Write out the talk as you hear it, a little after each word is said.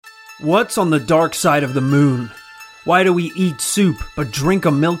What's on the dark side of the moon? Why do we eat soup but drink a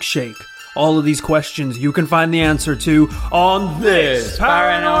milkshake? All of these questions you can find the answer to on This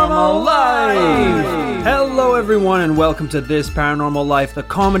Paranormal Life! Hello everyone and welcome to This Paranormal Life, the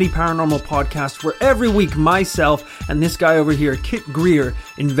comedy paranormal podcast where every week myself and this guy over here, Kit Greer,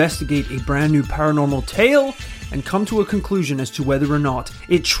 investigate a brand new paranormal tale and come to a conclusion as to whether or not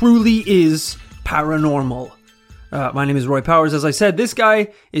it truly is paranormal. My name is Roy Powers. As I said, this guy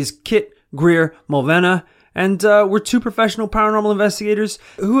is Kit Greer Mulvena, and we're two professional paranormal investigators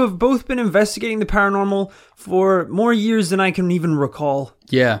who have both been investigating the paranormal for more years than I can even recall.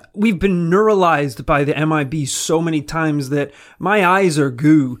 Yeah. We've been neuralized by the MIB so many times that my eyes are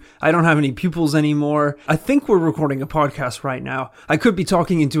goo. I don't have any pupils anymore. I think we're recording a podcast right now. I could be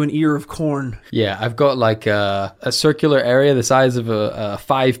talking into an ear of corn. Yeah, I've got like a circular area the size of a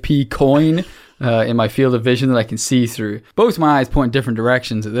 5p coin in my field of vision that I can see through. Both my eyes point different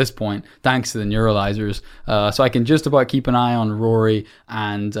directions at this point, thanks to the neuralizers. So I can just about keep an eye on Rory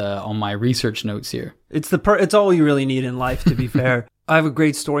and on my research notes here. It's all you really need in life, to be fair. I have a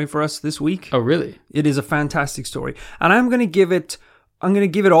great story for us this week. Oh, really? It is a fantastic story. And I'm going to give it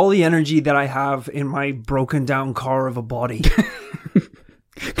all the energy that I have in my broken down car of a body.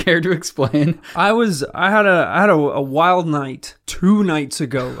 Care to explain? I had a wild night 2 nights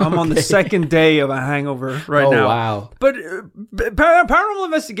ago. I'm on the second day of a hangover right now. Oh, wow. But paranormal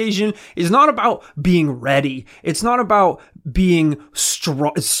investigation is not about being ready. It's not about being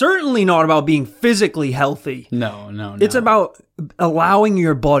strong. It's certainly not about being physically healthy. No. It's about allowing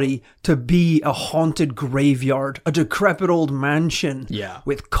your body to be a haunted graveyard, a decrepit old mansion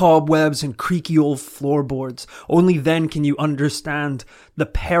with cobwebs and creaky old floorboards. Only then can you understand the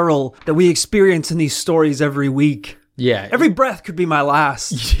peril that we experience in these stories every week. Yeah. Every breath could be my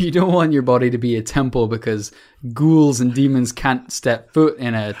last. You don't want your body to be a temple because ghouls and demons can't step foot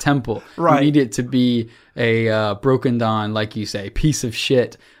in a temple. Right. You need it to be a broken down, like you say, piece of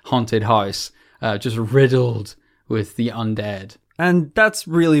shit haunted house, just riddled with the undead. And that's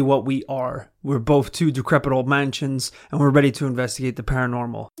really what we are. We're both two decrepit old mansions, and we're ready to investigate the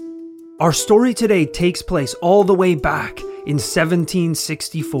paranormal. Our story today takes place all the way back in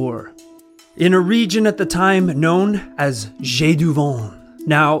 1764, in a region at the time known as Jeu du Vent.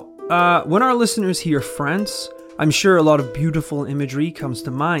 Now, when our listeners hear France, I'm sure a lot of beautiful imagery comes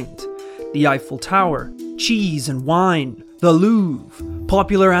to mind. The Eiffel Tower, cheese and wine, the Louvre,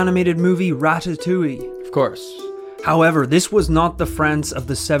 popular animated movie Ratatouille. Of course. However, this was not the France of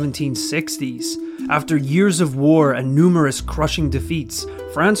the 1760s. After years of war and numerous crushing defeats,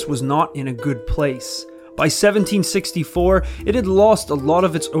 France was not in a good place. By 1764, it had lost a lot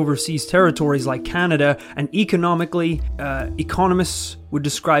of its overseas territories like Canada, and economically, economists would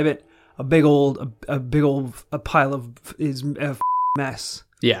describe it a pile of mess.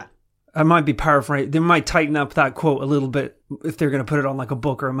 Yeah. I might be paraphrasing. They might tighten up that quote a little bit if they're going to put it on like a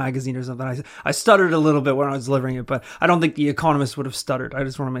book or a magazine or something. I stuttered a little bit when I was delivering it, but I don't think the Economist would have stuttered. I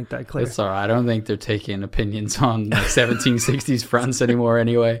just want to make that clear. It's all right. I don't think they're taking opinions on like 1760s France anymore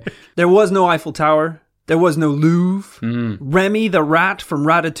anyway. There was no Eiffel Tower. There was no Louvre. Remy the rat from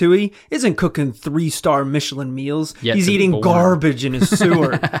Ratatouille isn't cooking 3-star Michelin meals. He's eating garbage in his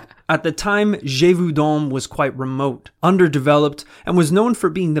sewer. At the time, Gévaudan was quite remote, underdeveloped, and was known for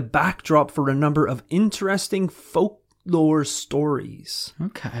being the backdrop for a number of interesting folklore stories.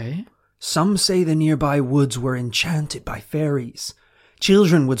 Okay. Some say the nearby woods were enchanted by fairies.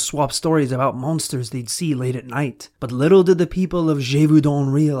 Children would swap stories about monsters they'd see late at night. But little did the people of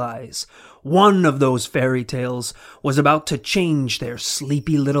Gévaudan realize one of those fairy tales was about to change their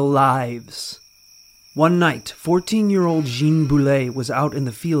sleepy little lives. One night, 14-year-old Jean Boulet was out in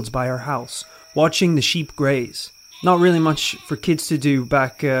the fields by her house, watching the sheep graze. Not really much for kids to do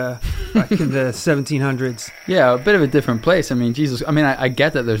back in the 1700s. Yeah, a bit of a different place. I mean, Jesus. I mean, I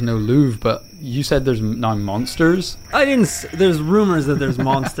get that there's no Louvre, but you said there's now monsters? There's rumors that there's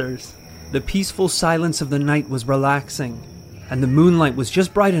monsters. The peaceful silence of the night was relaxing, and the moonlight was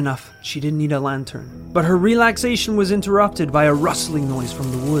just bright enough she didn't need a lantern. But her relaxation was interrupted by a rustling noise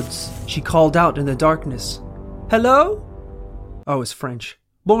from the woods. She called out in the darkness, "Hello?" Oh, it's French.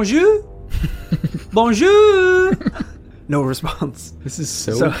 "Bonjour?" "Bonjour!" No response. This is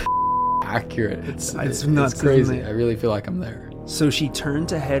so accurate. It's nuts. It's crazy. I really feel like I'm there. So she turned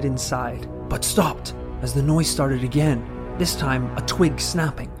to head inside, but stopped as the noise started again. This time, a twig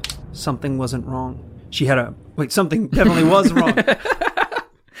snapping. Something wasn't wrong. Something definitely was wrong.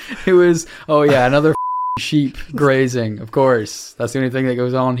 It was, another sheep grazing. Of course. That's the only thing that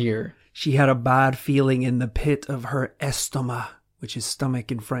goes on here. She had a bad feeling in the pit of her estomac, which is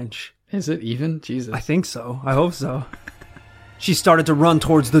stomach in French. Is it even? Jesus. I think so. I hope so. She started to run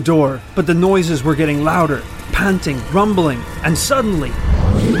towards the door, but the noises were getting louder, panting, rumbling, and suddenly,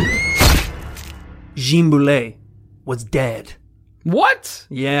 Jean Boulet was dead. What?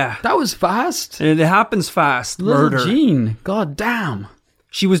 Yeah. That was fast. And it happens fast. Little Murder. Jean. God damn.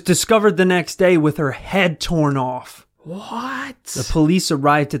 She was discovered the next day with her head torn off. What? The police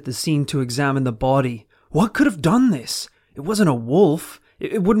arrived at the scene to examine the body. What could have done this? It wasn't a wolf.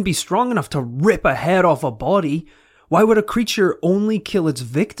 It wouldn't be strong enough to rip a head off a body. Why would a creature only kill its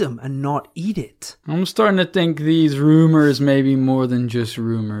victim and not eat it? I'm starting to think these rumors may be more than just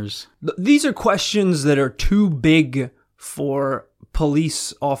rumors. These are questions that are too big for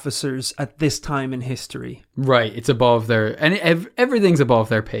police officers at this time in history. Right, it's above their... and everything's above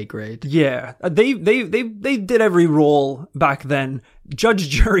their pay grade. Yeah, they did every role back then. Judge,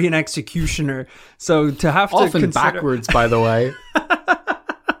 jury, and executioner. So to have to Often backwards, by the way.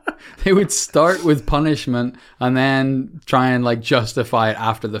 They would start with punishment and then try and like justify it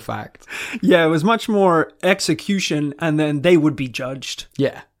after the fact. Yeah, it was much more execution, and then they would be judged.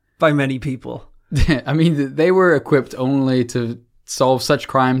 Yeah. By many people. I mean, they were equipped only to solve such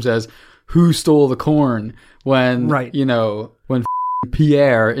crimes as who stole the corn when, right. You know, when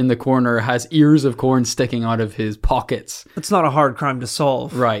Pierre in the corner has ears of corn sticking out of his pockets. That's not a hard crime to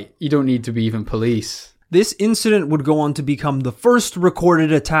solve. Right. You don't need to be even police. This incident would go on to become the first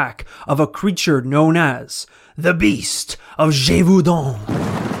recorded attack of a creature known as the Beast of Gévaudan.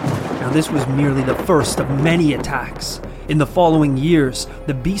 Now, this was merely the first of many attacks. In the following years,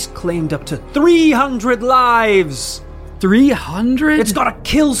 the beast claimed up to 300 lives. 300? It's got a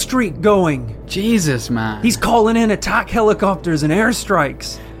kill streak going. Jesus, man. He's calling in attack helicopters and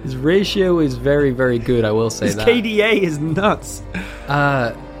airstrikes. His ratio is very, very good, I will say His that. KDA is nuts.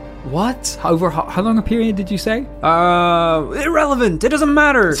 What? Over how long a period did you say? Irrelevant. It doesn't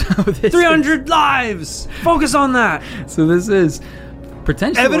matter. 300 lives. Focus on that. So this is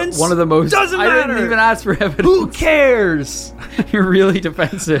potentially evidence? One of the most... Doesn't I matter. didn't even ask for evidence. Who cares? You're really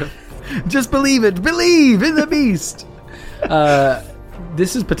defensive. Just believe it. Believe in the beast.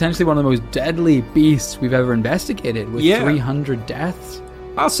 This is potentially one of the most deadly beasts we've ever investigated with 300 deaths.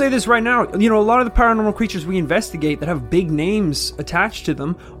 I'll say this right now. You know, a lot of the paranormal creatures we investigate that have big names attached to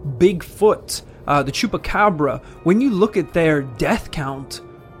them, Bigfoot, the Chupacabra, when you look at their death count,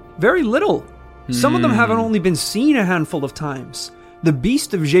 very little. Some of them haven't only been seen a handful of times. The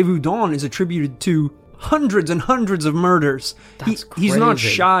Beast of Gévaudan is attributed to hundreds and hundreds of murders. He's not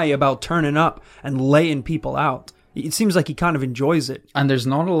shy about turning up and laying people out. It seems like he kind of enjoys it. And there's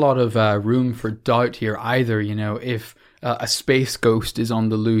not a lot of room for doubt here either, you know, if a space ghost is on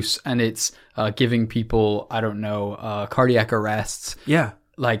the loose and it's giving people, I don't know, cardiac arrests. Yeah.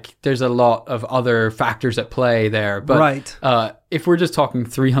 Like, there's a lot of other factors at play there. But right. If we're just talking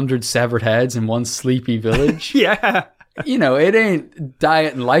 300 severed heads in one sleepy village, yeah, you know, it ain't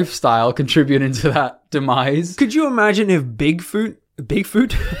diet and lifestyle contributing to that demise. Could you imagine if Bigfoot?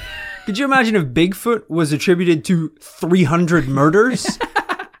 Could you imagine if Bigfoot was attributed to 300 murders?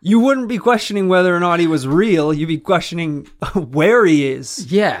 You wouldn't be questioning whether or not he was real. You'd be questioning where he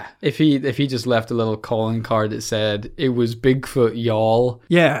is. Yeah. If he just left a little calling card that said it was Bigfoot, y'all.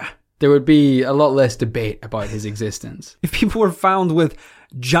 Yeah. There would be a lot less debate about his existence. If people were found with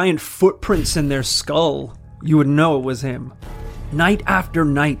giant footprints in their skull, you would know it was him. Night after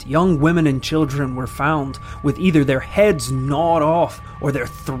night, young women and children were found with either their heads gnawed off or their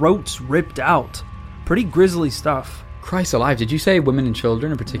throats ripped out. Pretty grisly stuff. Christ alive, did you say women and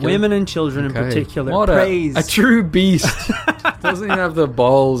children in particular? Women and children in particular. What Praise. a true beast. Doesn't even have the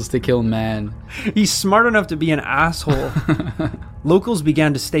balls to kill men. He's smart enough to be an asshole. Locals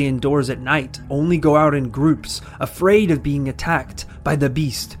began to stay indoors at night, only go out in groups, afraid of being attacked by the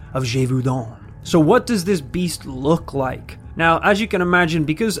Beast of Gévaudan. So what does this beast look like? Now, as you can imagine,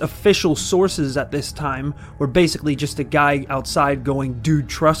 because official sources at this time were basically just a guy outside going, dude,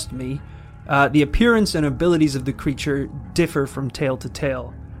 trust me, the appearance and abilities of the creature differ from tale to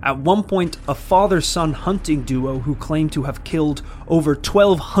tale. At one point, a father-son hunting duo who claimed to have killed over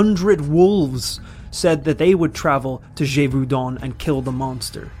 1,200 wolves said that they would travel to Gévaudan and kill the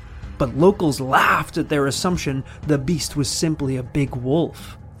monster. But locals laughed at their assumption the beast was simply a big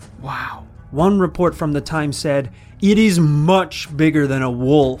wolf. Wow. One report from the time said, "It is much bigger than a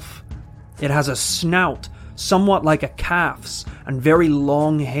wolf. It has a snout somewhat like a calf's and very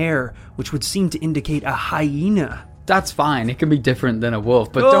long hair, which would seem to indicate a hyena." That's fine. It can be different than a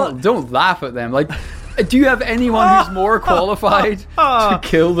wolf, but don't laugh at them. Like, do you have anyone who's more qualified to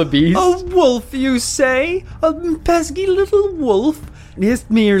kill the beast? A wolf, you say? A pesky little wolf? This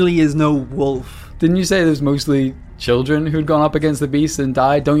merely is no wolf. Didn't you say there's mostly children who'd gone up against the beast and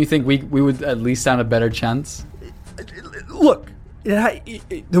died? Don't you think we would at least stand a better chance? Look,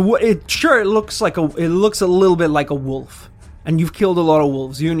 It looks a little bit like a wolf, and you've killed a lot of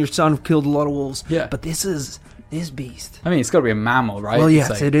wolves. You and your son have killed a lot of wolves. Yeah. But this beast. I mean, it's got to be a mammal, right? Well, It's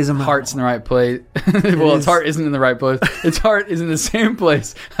yes, it is a mammal. Heart's in the right place. Well, its heart isn't in the right place. Its heart is in the same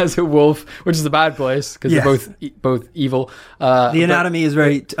place as a wolf, which is a bad place because Yes. they're both evil. The anatomy is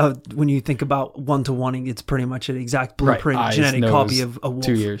very. When you think about 1-to-1ing, it's pretty much an exact blueprint, eyes, genetic nose, copy of a wolf.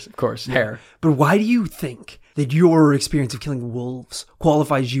 2 years, of course. Hair. But why do you think that your experience of killing wolves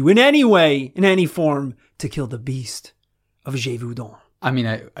qualifies you in any way, in any form, to kill the beast of Gévaudan? I mean,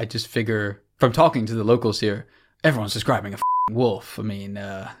 I just figure from talking to the locals here, everyone's describing a wolf. I mean,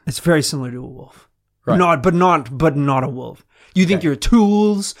 It's very similar to a wolf. Right. Not a wolf. You think your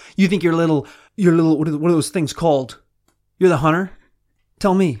tools, you think your little, what are those things called? You're the hunter?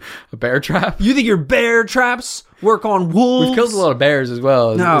 Tell me. a bear trap. You think your bear traps work on wolves? We've killed a lot of bears as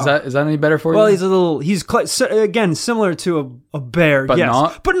well. No. Is that any better for Well, you? he's again, similar to a bear. But yes.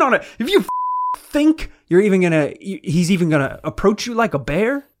 not? But not if you think he's even gonna approach you like a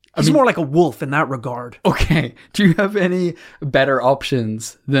bear, he's more like a wolf in that regard. Okay. Do you have any better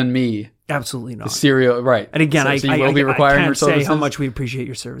options than me? Absolutely not. Cereal, right. And again, so you will be I requiring can't your say services? how much we appreciate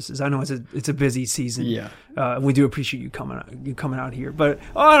your services. I know it's a busy season. Yeah. We do appreciate you coming out here, but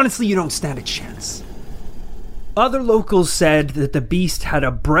honestly, you don't stand a chance. Other locals said that the beast had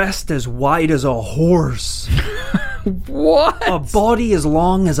a breast as wide as a horse, What? a body as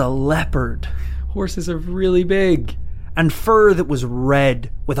long as a leopard, Horses are really big. and fur that was red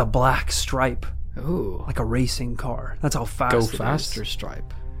with a black stripe, Ooh. like a racing car. That's how fast Go it is. faster,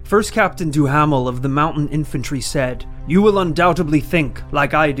 Stripe. First Captain Duhamel of the Mountain Infantry said, "You will undoubtedly think,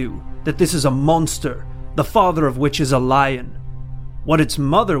 like I do, that this is a monster, the father of which is a lion. What its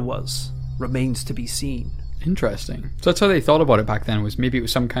mother was remains to be seen." Interesting. So that's how they thought about it back then, was maybe it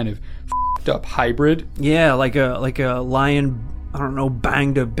was some kind of f***ed up hybrid. Yeah, like a lion, I don't know,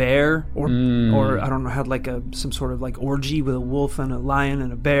 banged a bear, or I don't know, had like some sort of like orgy with a wolf and a lion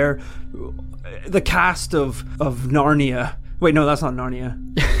and a bear. The cast of Narnia. Wait, no, that's not Narnia.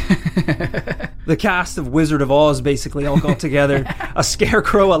 The cast of Wizard of Oz basically all got together. A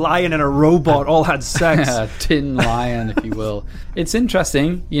scarecrow, a lion, and a robot all had sex. A tin lion, if you will. It's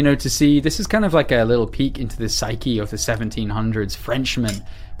interesting, to see. This is kind of like a little peek into the psyche of the 1700s Frenchmen.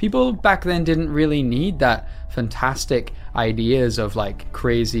 People back then didn't really need that fantastic ideas of like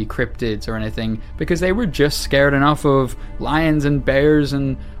crazy cryptids or anything, because they were just scared enough of lions and bears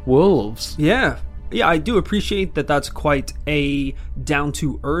and wolves. Yeah, I do appreciate that. That's quite a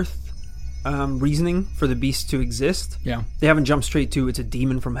down-to-earth reasoning for the beast to exist. Yeah. They haven't jumped straight to it's a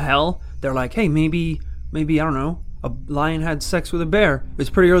demon from hell. They're like, hey, maybe I don't know, a lion had sex with a bear. It's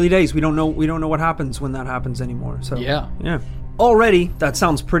pretty early days. We don't know what happens when that happens anymore. So Yeah. Already, that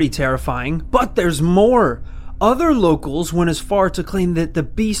sounds pretty terrifying, but there's more. Other locals went as far to claim that the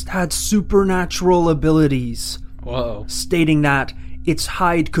beast had supernatural abilities, Whoa. stating that its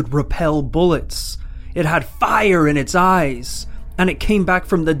hide could repel bullets, it had fire in its eyes, and it came back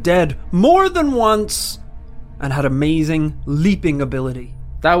from the dead more than once, and had amazing leaping ability.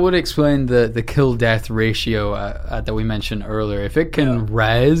 That would explain the kill-death ratio that we mentioned earlier. If it can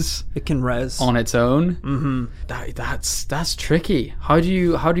res It can res. on its own, that's tricky. How do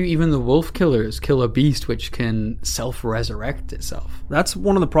you even the wolf killers kill a beast which can self-resurrect itself? That's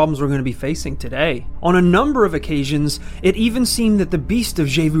one of the problems we're going to be facing today. On a number of occasions, it even seemed that the beast of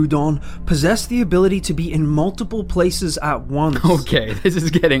Gévaudan possessed the ability to be in multiple places at once. Okay, this is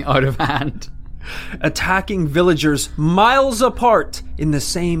getting out of hand. Attacking villagers miles apart in the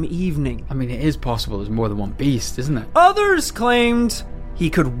same evening. I mean, it is possible there's more than one beast, isn't it? Others claimed he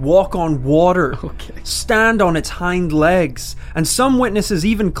could walk on water, Okay. stand on its hind legs, and some witnesses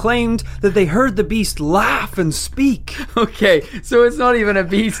even claimed that they heard the beast laugh and speak. Okay, so it's not even a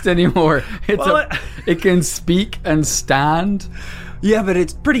beast anymore. Well, It can speak and stand. Yeah, but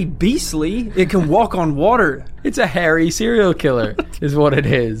it's pretty beastly. It can walk on water. It's a hairy serial killer, is what it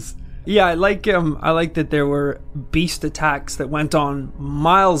is. Yeah, I like that there were beast attacks that went on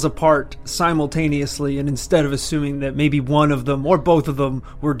miles apart simultaneously, and instead of assuming that maybe one of them or both of them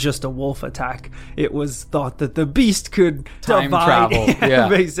were just a wolf attack, it was thought that the beast could Time divide, travel, yeah.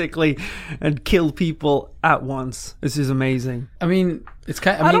 basically, and kill people at once. This is amazing. I mean, it's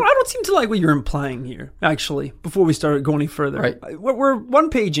kind of, I don't seem to like what you're implying here, actually, before we start going any further. Right. We're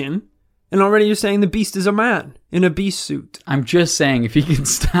one page in, and already you're saying the beast is a man in a beast suit. I'm just saying, if he can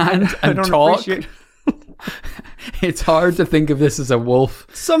stand I and don't talk, appreciate. it's hard to think of this as a wolf.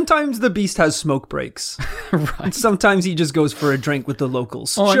 Sometimes the beast has smoke breaks. Right. Sometimes he just goes for a drink with the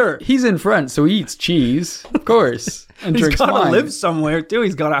locals. Oh, sure. he's in front, so he eats cheese, of course, and He's drinks got to wine. live somewhere too.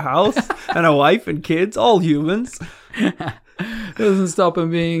 He's got a house and a wife and kids, all humans. Doesn't stop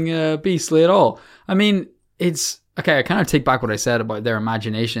him being beastly at all. I mean, it's okay. I kind of take back what I said about their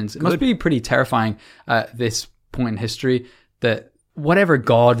imaginations. It must be pretty terrifying at this point in history that whatever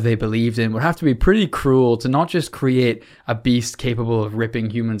god they believed in would have to be pretty cruel to not just create a beast capable of ripping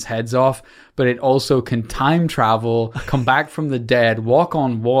humans' heads off, but it also can time travel, come back from the dead, walk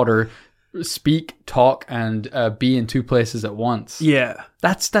on water, speak, talk, and be in two places at once. Yeah.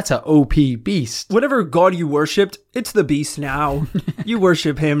 That's a OP beast. Whatever god you worshipped, it's the beast now. You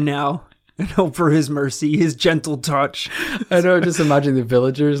worship him now and hope for his mercy, his gentle touch. I know, just imagine the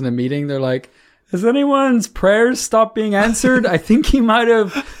villagers in a meeting. They're like, has anyone's prayers stopped being answered? I think he might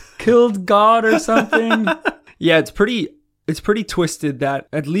have killed God or something. Yeah, it's pretty twisted that,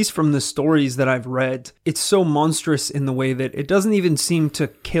 at least from the stories that I've read, it's so monstrous in the way that it doesn't even seem to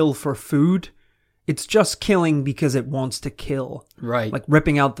kill for food. It's just killing because it wants to kill. Right. Like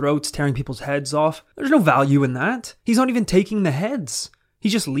ripping out throats, tearing people's heads off. There's no value in that. He's not even taking the heads. He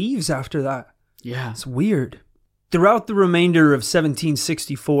just leaves after that. Yeah. It's weird. Throughout the remainder of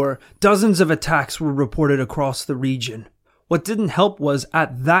 1764, dozens of attacks were reported across the region. What didn't help was,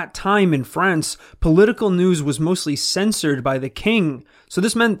 at that time in France, political news was mostly censored by the king. So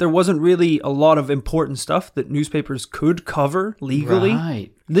this meant there wasn't really a lot of important stuff that newspapers could cover legally.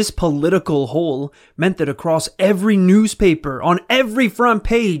 Right. This political hole meant that across every newspaper, on every front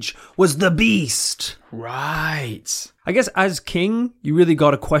page, was the beast. Right. I guess as king, you really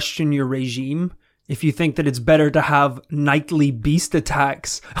got to question your regime if you think that it's better to have nightly beast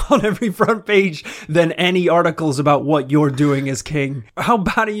attacks on every front page than any articles about what you're doing as king. How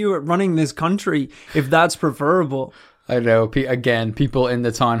bad are you at running this country if that's preferable? I know. Again, people in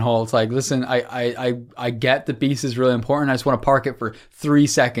the town hall, it's like, listen, I get the beast is really important. I just want to park it for 3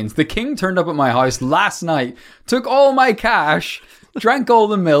 seconds. The king turned up at my house last night, took all my cash, drank all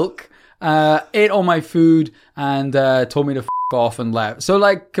the milk, ate all my food, and told me to f*** off and left. So,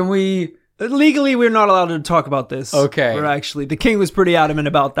 like, can we... Legally, we're not allowed to talk about this. Okay. The king was pretty adamant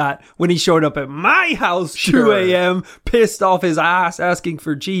about that when he showed up at my house, Sure. 2 a.m., pissed off his ass, asking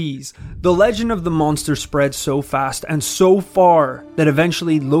for cheese. The legend of the monster spread so fast and so far that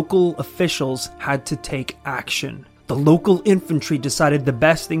eventually local officials had to take action. The local infantry decided the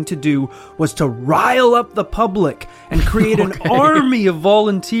best thing to do was to rile up the public and create an army of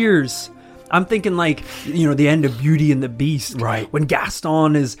volunteers. I'm thinking like, the end of Beauty and the Beast. Right. When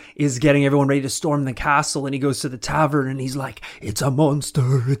Gaston is getting everyone ready to storm the castle and he goes to the tavern and he's like, it's a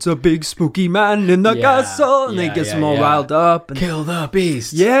monster, it's a big spooky man in the castle. And he gets them all riled up. And, kill the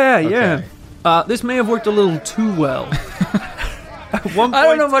beast. Yeah. This may have worked a little too well. At one point, I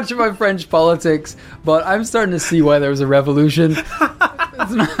don't know much about French politics, but I'm starting to see why there was a revolution.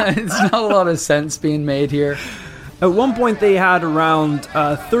 It's not a lot of sense being made here. At one point, they had around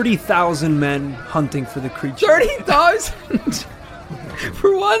 30,000 men hunting for the creature. 30,000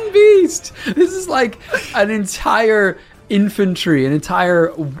 for one beast. This is like an entire infantry, an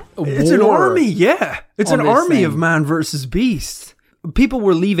entire war. It's an army, yeah. It's an army thing. of man versus beast. People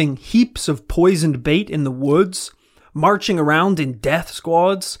were leaving heaps of poisoned bait in the woods, marching around in death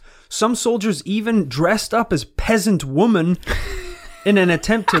squads. Some soldiers even dressed up as peasant women in an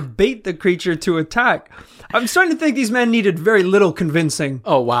attempt to bait the creature to attack. I'm starting to think these men needed very little convincing.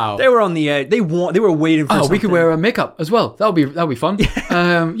 Oh wow! They were on the edge. They were waiting for. Oh, something. we could wear a makeup as well. That'll be fun.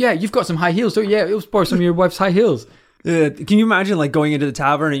 Yeah, you've got some high heels. So yeah, let's borrow some of your wife's high heels. Can you imagine like going into the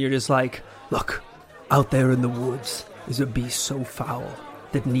tavern and you're just like, look, out there in the woods is a beast so foul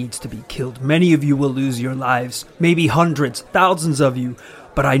that needs to be killed. Many of you will lose your lives, maybe hundreds, thousands of you.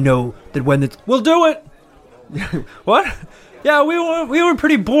 But I know that when we'll do it. What? Yeah, we were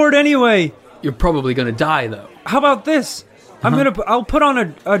pretty bored anyway. You're probably gonna die though. How about this? I'll put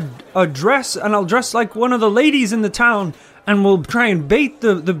on a dress and I'll dress like one of the ladies in the town and we'll try and bait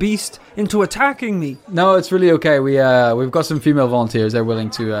the beast into attacking me. No, it's really okay. We've got some female volunteers. They're willing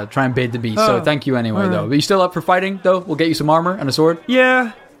to try and bait the beast. So thank you anyway, though. Are you still up for fighting, though? We'll get you some armor and a sword.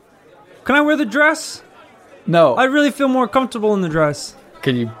 Yeah. Can I wear the dress? No. I really feel more comfortable in the dress.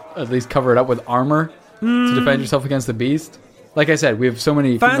 Can you at least cover it up with armor to defend yourself against the beast? Like I said, we have so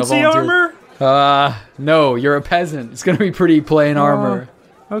many female Fancy volunteers. armor? No, you're a peasant. It's gonna be pretty plain armor.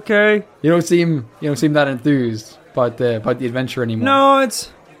 Okay. You don't seem that enthused about the adventure anymore. No,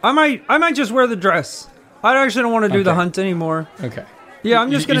 I might just wear the dress. I actually don't want to do the hunt anymore. Okay. Yeah,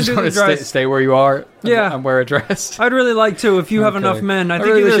 I'm just going to do the dress. Stay where you are Yeah. and wear a dress. I'd really like to if you have enough men. I think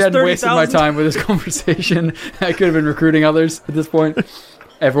really there's wish I hadn't wasted 30,000. my time with this conversation. I could have been recruiting others at this point.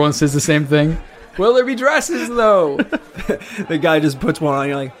 Everyone says the same thing. Will there be dresses, though? The guy just puts one on.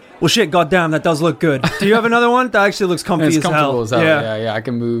 You're like, well, shit, goddamn, that does look good. Do you have another one? That actually looks comfy It's as comfortable hell. as hell. Yeah. I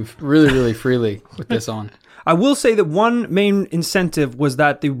can move really, really freely with this on. I will say that one main incentive was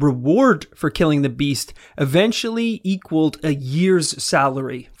that the reward for killing the beast eventually equaled a year's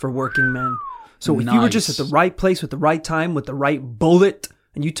salary for working men. So if you were just at the right place with the right time with the right bullet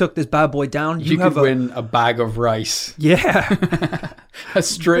and you took this bad boy down, you could win a bag of rice. Yeah. a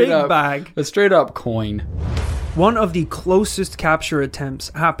straight Big up bag. A straight up coin. One of the closest capture attempts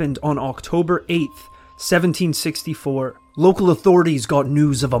happened on October 8th, 1764. Local authorities got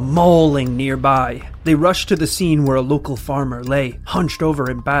news of a mauling nearby. They rushed to the scene where a local farmer lay, hunched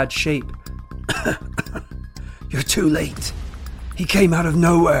over in bad shape. You're too late. He came out of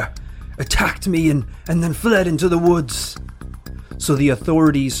nowhere, attacked me and then fled into the woods. So the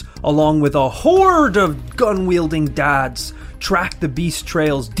authorities, along with a horde of gun-wielding dads, tracked the beast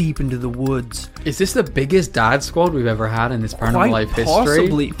trails deep into the woods. Is this the biggest dad squad we've ever had in this Paranormal Life history?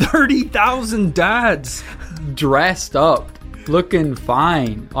 Possibly. 30,000 dads. Dressed up, looking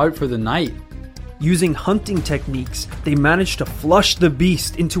fine, out for the night. Using hunting techniques, they managed to flush the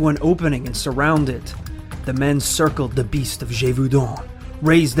beast into an opening and surround it. The men circled the beast of Gévaudan,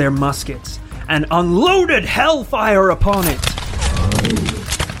 raised their muskets, and unloaded hellfire upon it.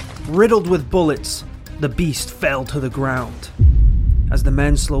 Riddled with bullets, the beast fell to the ground. As the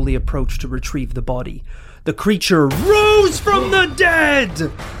men slowly approached to retrieve the body, the creature rose from the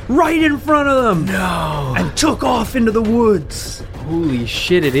dead right in front of them. No. And took off into the woods. Holy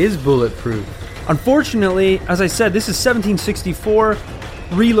shit, it is bulletproof. Unfortunately, as I said, this is 1764.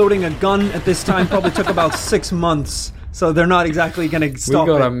 Reloading a gun at this time probably took about 6 months. So they're not exactly going to stop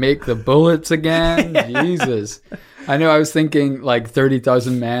it. We gotta make the bullets again. Jesus. I know, I was thinking like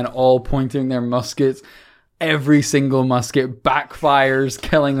 30,000 men all pointing their muskets. Every single musket backfires,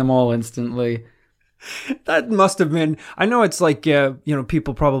 killing them all instantly. That must have been... I know it's like,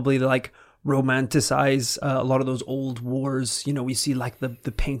 people probably like romanticize a lot of those old wars. You know, we see like the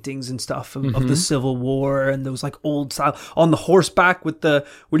paintings and stuff of the Civil War and those like old style on the horseback with the,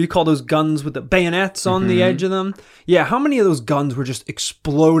 what do you call those guns with the bayonets on the edge of them? Yeah, how many of those guns were just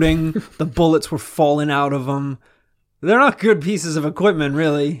exploding? The bullets were falling out of them. They're not good pieces of equipment,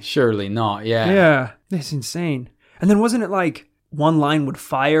 really. Surely not, yeah. Yeah, it's insane. And then wasn't it like one line would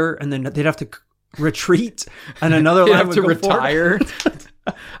fire and then they'd have to retreat and another line would to go retire?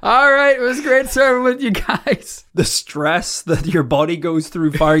 All right, it was great serving with you guys. The stress that your body goes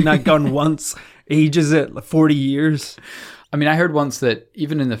through firing that gun once ages it like 40 years. I mean, I heard once that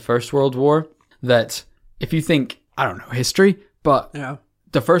even in the First World War, that if you think, I don't know, history, but... Yeah.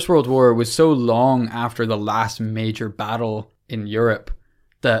 The First World War was so long after the last major battle in Europe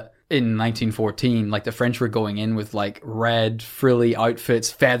that in 1914, like the French were going in with like red frilly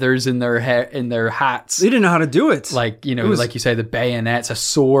outfits, feathers in their hair, in their hats. They didn't know how to do it. Like, you know, like you say, the bayonets, a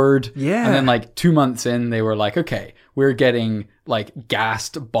sword. Yeah. And then like 2 months in, they were like, okay, we're getting like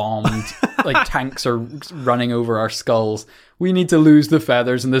gassed, bombed, like tanks are running over our skulls. We need to lose the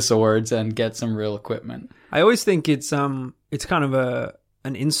feathers and the swords and get some real equipment. I always think it's kind of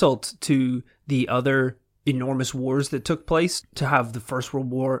an insult to the other enormous wars that took place to have the First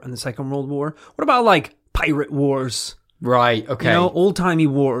World War and the Second World War. What about like pirate wars? Right, okay. You know, old-timey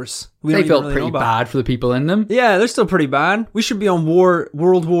wars. They felt pretty bad for the people in them. Yeah, they're still pretty bad. We should be on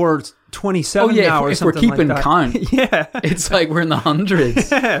World War 27 now or something like that. If we're keeping count. Yeah. It's like we're in the hundreds,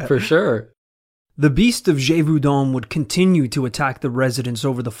 for sure. The beast of Gévaudan would continue to attack the residents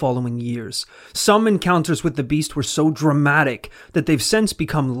over the following years. Some encounters with the beast were so dramatic that they've since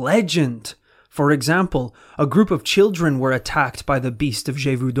become legend. For example, a group of children were attacked by the beast of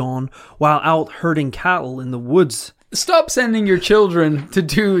Gévaudan while out herding cattle in the woods. Stop sending your children to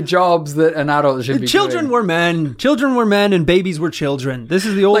do jobs that an adult should be Children doing. were men. Children were men and babies were children. This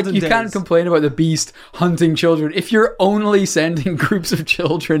is the olden days. Like, you can't complain about the beast hunting children if you're only sending groups of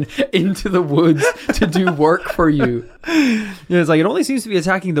children into the woods to do work for you. Yeah, it's like it only seems to be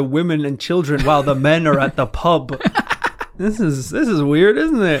attacking the women and children while the men are at the pub. This is weird,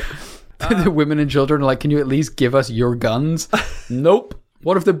 isn't it? The women and children are like, can you at least give us your guns? Nope.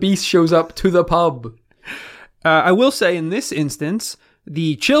 What if the beast shows up to the pub? I will say in this instance,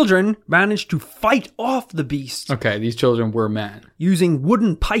 the children managed to fight off the beast. Okay, these children were men. Using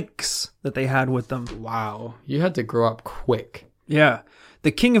wooden pikes that they had with them. Wow, you had to grow up quick. Yeah.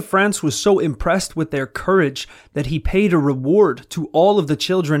 The King of France was so impressed with their courage that he paid a reward to all of the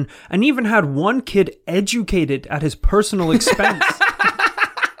children and even had one kid educated at his personal expense.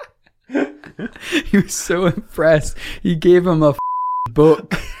 He was so impressed. He gave him a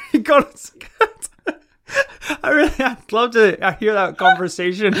book. He got... I'd love to hear that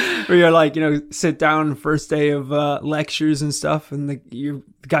conversation where you're like, you know, sit down first day of lectures and stuff, and the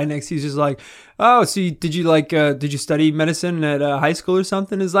guy next to you's just like, oh, so did you study medicine at high school or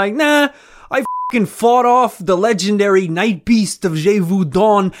something? Is like, nah, I fucking fought off the legendary Night Beast of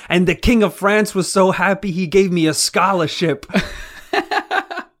Gévaudan, and the King of France was so happy he gave me a scholarship.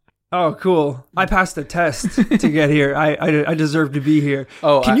 Oh, cool. I passed the test to get here. I deserve to be here.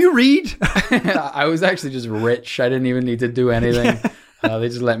 Can you read? I was actually just rich. I didn't even need to do anything. They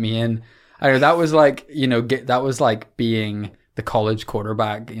just let me in. I know that was like, that was like being the college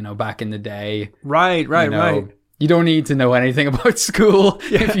quarterback, back in the day. Right. You don't need to know anything about school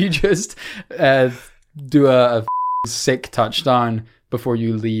if you just do a sick touchdown before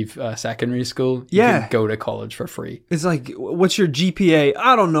you leave secondary school. You can go to college for free. It's like, what's your GPA?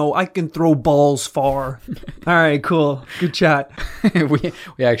 I don't know. I can throw balls far. All right, cool. Good chat.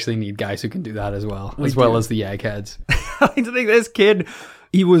 we actually need guys who can do that as well, as the eggheads. I think this kid,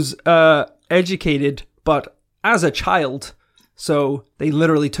 he was educated, but as a child. So they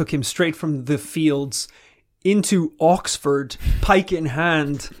literally took him straight from the fields into Oxford, pike in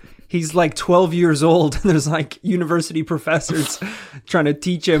hand. He's like 12 years old, and there's like university professors trying to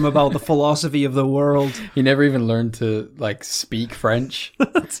teach him about the philosophy of the world. He never even learned to like speak French.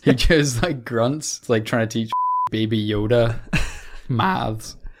 He just like grunts. It's like trying to teach baby Yoda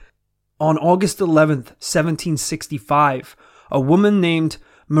maths. On August 11th, 1765, a woman named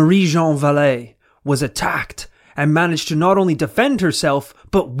Marie-Jeanne Vallée was attacked and managed to not only defend herself,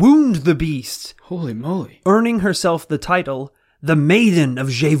 but wound the beast. Holy moly. Earning herself the title, the Maiden of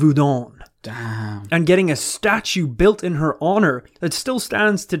Gévaudan. Damn. And getting a statue built in her honor that still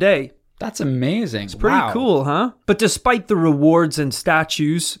stands today. That's amazing. It's pretty cool, huh? But despite the rewards and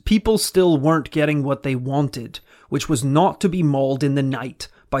statues, people still weren't getting what they wanted, which was not to be mauled in the night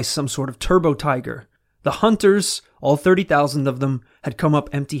by some sort of turbo tiger. The hunters, all 30,000 of them, had come up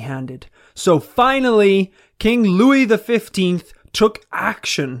empty-handed. So finally, King Louis XV took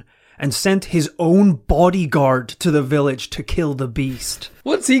action and sent his own bodyguard to the village to kill the beast.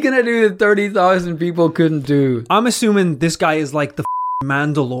 What's he gonna do that 30,000 people couldn't do? I'm assuming this guy is like the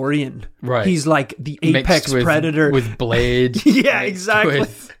Mandalorian. Right. He's like the apex predator. With blade. Yeah, exactly.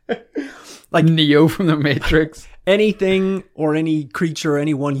 Like Neo from the Matrix. Anything or any creature or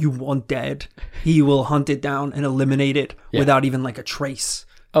anyone you want dead, he will hunt it down and eliminate it without even like a trace.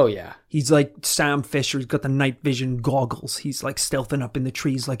 Oh, yeah. He's like Sam Fisher. He's got the night vision goggles. He's like stealthing up in the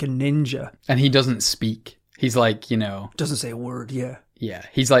trees like a ninja. And he doesn't speak. He's like, Doesn't say a word, yeah. Yeah,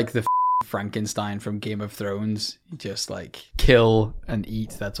 he's like the Frankenstein from Game of Thrones. He just like kill and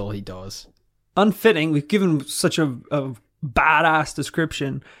eat. That's all he does. Unfitting. We've given such a badass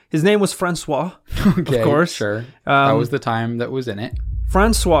description. His name was Francois, okay, of course. Sure. That was the time that was in it.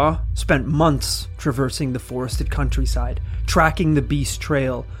 Francois spent months traversing the forested countryside, tracking the beast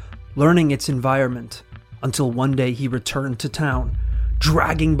trail, learning its environment, until one day he returned to town,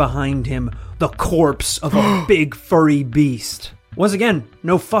 dragging behind him the corpse of a big furry beast. Once again,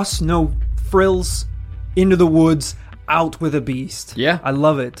 no fuss, no frills, into the woods, out with a beast. Yeah. I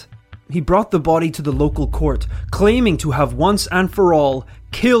love it. He brought the body to the local court, claiming to have once and for all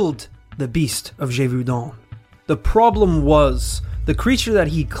killed the beast of Gévaudan. The problem was, the creature that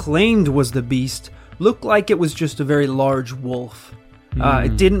he claimed was the beast looked like it was just a very large wolf.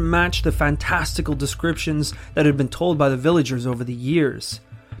 It didn't match the fantastical descriptions that had been told by the villagers over the years.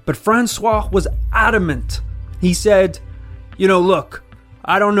 But Francois was adamant. He said, look,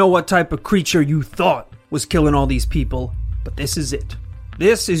 I don't know what type of creature you thought was killing all these people, but this is it.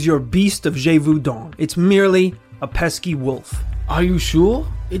 This is your beast of Gévaudan. It's merely a pesky wolf. Are you sure?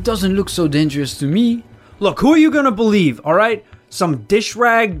 It doesn't look so dangerous to me. Look, who are you gonna believe, alright? Some dish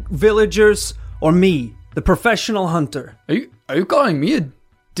rag villagers or me, the professional hunter? Are you calling me a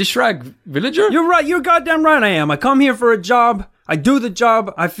dish rag villager? You're right, you're goddamn right I am. I come here for a job, I do the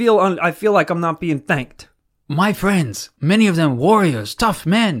job, I feel like I'm not being thanked. My friends, many of them warriors, tough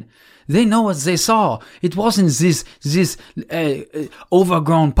men. They know what they saw. It wasn't this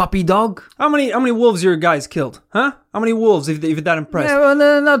overgrown puppy dog. How many wolves your guys killed? Huh? How many wolves if you're that impressed? Yeah,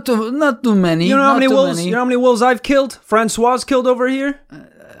 well, not too many. You know how many wolves? You know how many wolves I've killed? Francois killed over here?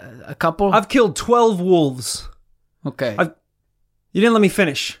 A couple. I've killed 12 wolves. Okay. You didn't let me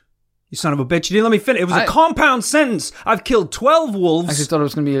finish. You son of a bitch. You didn't let me finish. It was a compound sentence. I've killed 12 wolves. I just thought it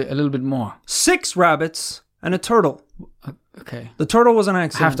was going to be a little bit more. 6 rabbits and a turtle. Okay. The turtle was an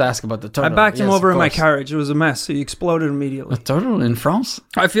accident. I have to ask about the turtle. I backed him over in my carriage. It was a mess. He exploded immediately. A turtle in France?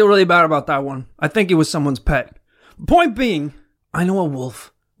 I feel really bad about that one. I think it was someone's pet. Point being, I know a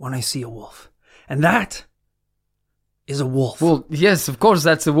wolf when I see a wolf. And that is a wolf. Well, yes, of course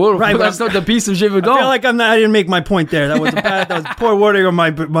that's a wolf. Right, but that's not the piece of Gévaudan. I feel like I didn't make my point there. That was poor wording on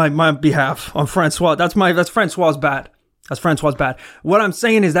my behalf on Francois. That's Francois' bad. That's Francois' bad. What I'm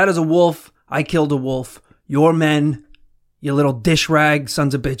saying is that is a wolf. I killed a wolf. Your men, you little dish rag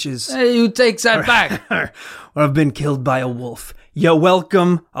sons of bitches. Hey, who takes that back? Or I've been killed by a wolf. You're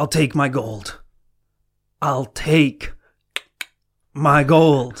welcome. I'll take my gold. I'll take my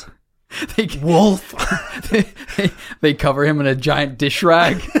gold. Wolf. They cover him in a giant dish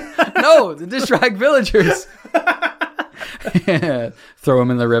rag. No, the dish rag villagers. Throw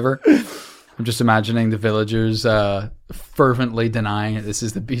him in the river. I'm just imagining the villagers fervently denying it. This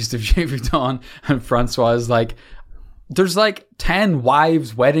is the beast of Gévaudan. And Francois is like, there's like 10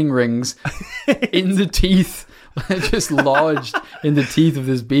 wives' wedding rings in the teeth. Just lodged in the teeth of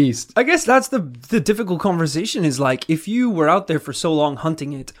this beast. I guess that's the difficult conversation is like, if you were out there for so long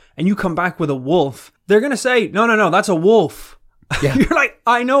hunting it and you come back with a wolf, they're going to say, no, that's a wolf. Yeah. You're like,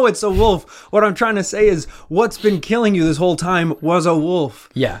 I know it's a wolf. What I'm trying to say is what's been killing you this whole time was a wolf.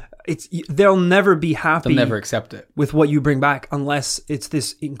 Yeah. They'll never be happy. They'll never accept it with what you bring back unless it's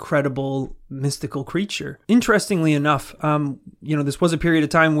this incredible mystical creature. Interestingly enough, this was a period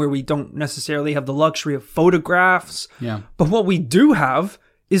of time where we don't necessarily have the luxury of photographs. Yeah. But what we do have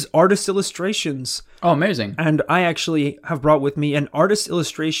is artist illustrations. Oh, amazing. And I actually have brought with me an artist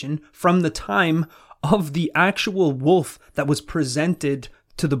illustration from the time of the actual wolf that was presented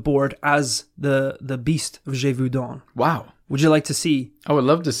to the board as the beast of Gévaudan. Wow. Would you like to see? I would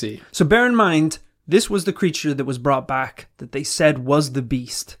love to see. So bear in mind, this was the creature that was brought back that they said was the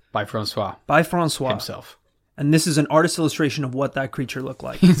beast. By Francois. By Francois. Himself. And this is an artist illustration of what that creature looked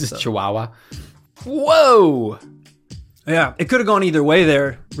like. He's a chihuahua. Whoa! Yeah, it could have gone either way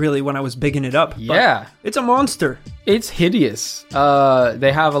there, really, when I was bigging it up. Yeah. It's a monster. It's hideous.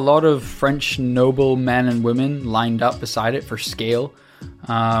 They have a lot of French noble men and women lined up beside it for scale.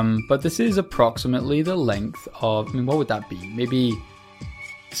 But this is approximately the length of, what would that be? Maybe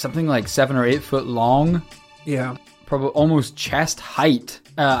something like 7 or 8 foot long. Yeah. Probably almost chest height,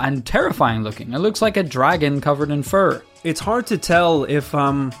 and terrifying looking. It looks like a dragon covered in fur. It's hard to tell if,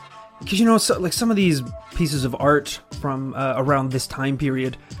 because some of these pieces of art from around this time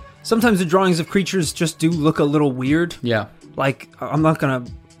period, sometimes the drawings of creatures just do look a little weird. Yeah. Like, I'm not gonna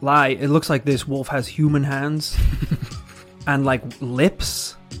lie, it looks like this wolf has human hands. And like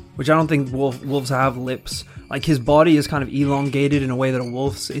lips, which I don't think wolves have lips. Like his body is kind of elongated in a way that a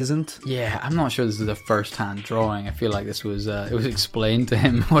wolf's isn't. Yeah, I'm not sure this is a first-hand drawing. I feel like this was it was explained to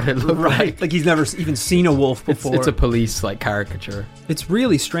him what it looked like. Like he's never even seen a wolf before. It's a police caricature. It's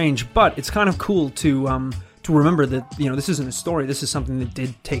really strange, but it's kind of cool to remember that this isn't a story. This is something that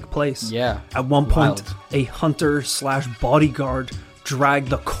did take place. Yeah. At one point, a hunter/bodyguard dragged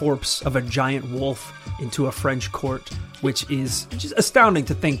the corpse of a giant wolf into a French court, which is just astounding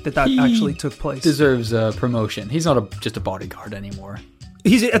to think that actually took place. Deserves a promotion. He's not just a bodyguard anymore.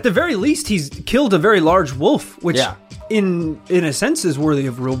 He's at the very least he's killed a very large wolf, which in a sense is worthy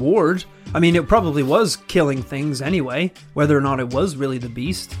of reward. I mean, it probably was killing things anyway, whether or not it was really the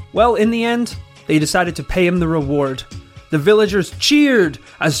beast. Well, in the end, they decided to pay him the reward. The villagers cheered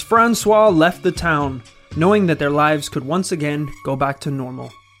as Francois left the town, knowing that their lives could once again go back to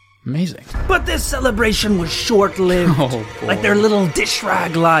normal. Amazing. But this celebration was short-lived, like their little dish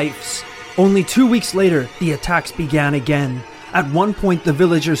rag lives. Only 2 weeks later, the attacks began again. At one point, the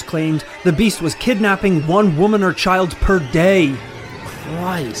villagers claimed the beast was kidnapping one woman or child per day.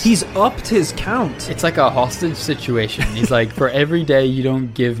 Christ. He's upped his count. It's like a hostage situation. He's like, for every day you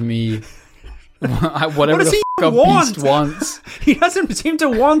don't give me whatever the fuck a beast wants. He doesn't seem to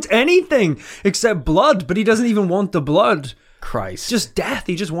want anything except blood, but he doesn't even want the blood. Christ. Just death.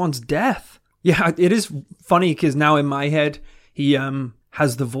 He just wants death. Yeah, it is funny because now in my head, he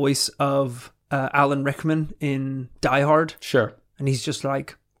has the voice of Alan Rickman in Die Hard. Sure. And he's just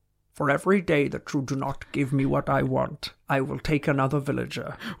like, for every day that you do not give me what I want, I will take another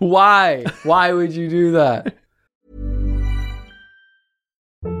villager. Why? Why would you do that?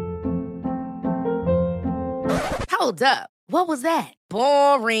 Hold up. What was that?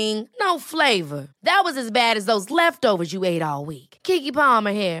 Boring. No flavor. That was as bad as those leftovers you ate all week. Keke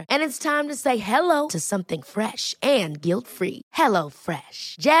Palmer here, and it's time to say hello to something fresh and guilt-free. Hello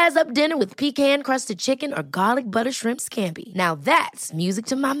Fresh. Jazz up dinner with pecan-crusted chicken or garlic butter shrimp scampi. Now that's music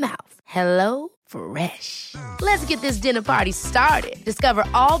to my mouth. Hello Fresh. Let's get this dinner party started. Discover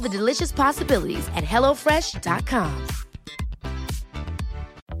all the delicious possibilities at HelloFresh.com.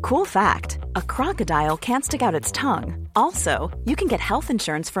 Cool fact, a crocodile can't stick out its tongue. Also, you can get health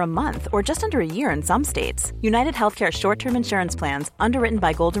insurance for a month or just under a year in some states. United Healthcare short-term insurance plans, underwritten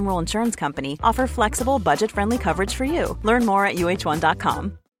by Golden Rule Insurance Company, offer flexible, budget-friendly coverage for you. Learn more at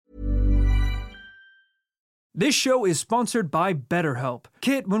UH1.com. This show is sponsored by BetterHelp.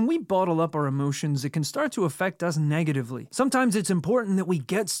 Kit, when we bottle up our emotions, it can start to affect us negatively. Sometimes it's important that we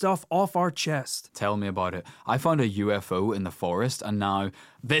get stuff off our chest. Tell me about it. I found a UFO in the forest, and now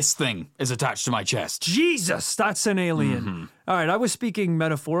this thing is attached to my chest. Jesus, that's an alien. All right, I was speaking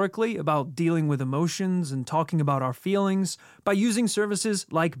metaphorically about dealing with emotions and talking about our feelings by using services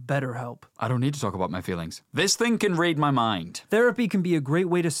like BetterHelp. I don't need to talk about my feelings. This thing can read my mind. Therapy can be a great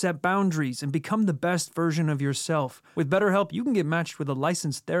way to set boundaries and become the best version of yourself. With BetterHelp, you can get matched with a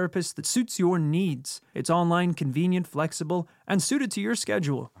licensed therapist that suits your needs. It's online, convenient, flexible, and suited to your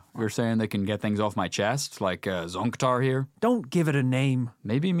schedule. We're saying they can get things off my chest, like Zonktar here. Don't give it a name.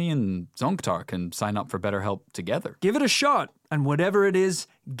 Maybe me and Zonktar can sign up for BetterHelp together. Give it a shot, and whatever it is,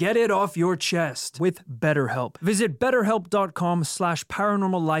 get it off your chest with BetterHelp. Visit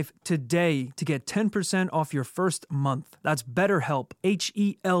betterhelp.com/paranormallife today to get 10% off your first month. That's BetterHelp,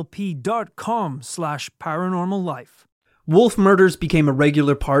 HELP.com/paranormallife. Wolf murders became a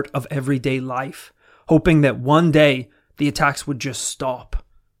regular part of everyday life, hoping that one day the attacks would just stop.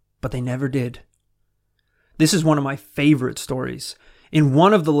 But they never did. This is one of my favorite stories. In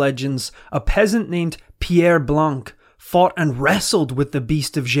one of the legends, a peasant named Pierre Blanc fought and wrestled with the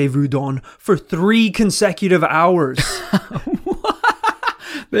beast of Gévaudan for 3 consecutive hours.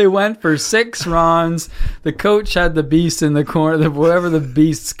 They went for 6 rounds. The coach had the beast in the corner, whoever the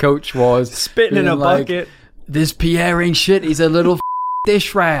beast's coach was. Spitting in a bucket. This Pierre ain't shit. He's a little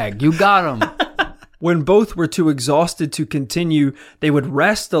dish rag. You got him. When both were too exhausted to continue, they would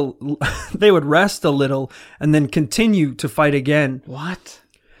rest a little and then continue to fight again. What?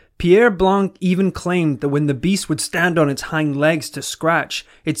 Pierre Blanc even claimed that when the beast would stand on its hind legs to scratch,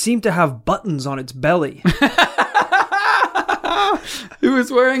 it seemed to have buttons on its belly. He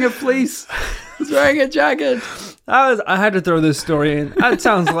was wearing a fleece. He was wearing a jacket. I had to throw this story in. It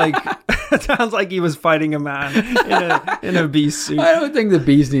sounds like he was fighting a man in a beast suit. I don't think the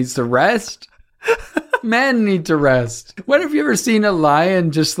beast needs to rest. Men need to rest. When have you ever seen a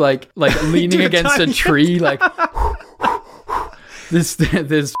lion just like leaning against a tree like this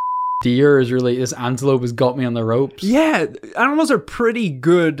deer is really, this antelope has got me on the ropes. Yeah, animals are pretty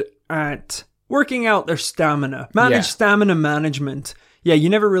good at working out their stamina. Stamina management. Yeah, you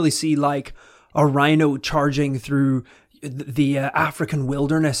never really see like a rhino charging through the African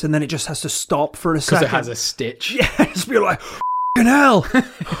wilderness and then it just has to stop for a second. Because it has a stitch. Yeah, just be like, f***ing hell.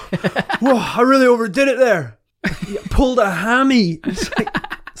 Whoa, I really overdid it there. Pulled a hammy. It's like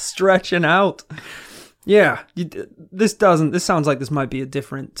stretching out. Yeah, this sounds like this might be a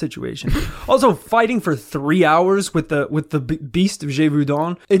different situation. Also, fighting for 3 hours with the beast of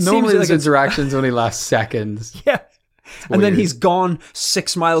Gévaudan. It normally seems these interactions only last seconds. Yeah. And then he's gone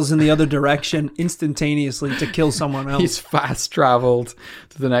 6 miles in the other direction instantaneously to kill someone else. He's fast traveled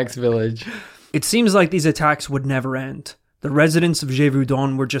to the next village. It seems like these attacks would never end. The residents of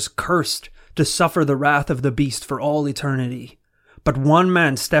Gévaudan were just cursed to suffer the wrath of the beast for all eternity. But one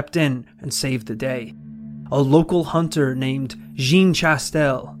man stepped in and saved the day. A local hunter named Jean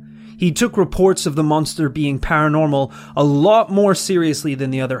Chastel. He took reports of the monster being paranormal a lot more seriously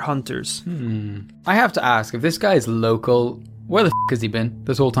than the other hunters. I have to ask, if this guy is local, where the f*** has he been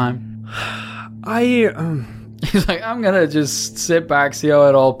this whole time? He's like, I'm going to just sit back, see how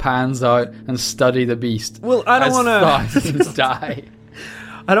it all pans out, and study the beast. Well, I don't want to die.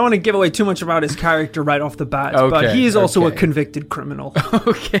 I don't want to give away too much about his character right off the bat, but he is also a convicted criminal.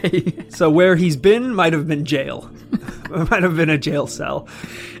 Okay. So where he's been might have been jail. Might have been a jail cell.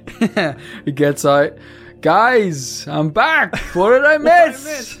 He gets out. Guys, I'm back. What did I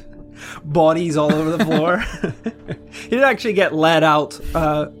miss? Bodies all over the floor. He didn't actually get let out.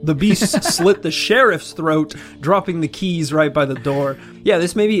 The beast slit the sheriff's throat, dropping the keys right by the door. Yeah,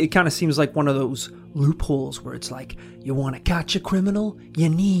 it kind of seems like one of those loopholes where it's like, you want to catch a criminal, you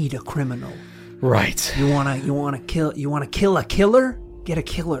need a criminal. Right. You want to kill a killer? Get a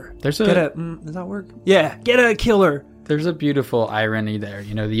killer. Does that work? Yeah, get a killer. There's a beautiful irony there.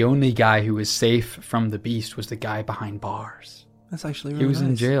 You know, the only guy who was safe from the beast was the guy behind bars. That's actually really He was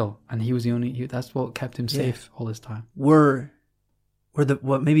nice. in jail, and he was the only. That's what kept him safe all this time.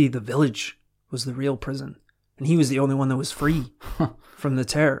 Maybe the village was the real prison, and he was the only one that was free from the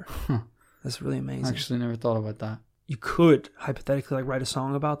terror. That's really amazing. I actually never thought about that. You could hypothetically like write a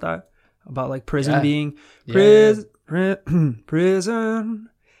song about that, about like prison being prison.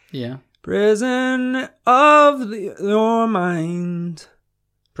 Yeah. Prison of your mind.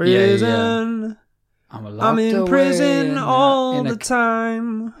 Prison. Yeah. I'm in prison all the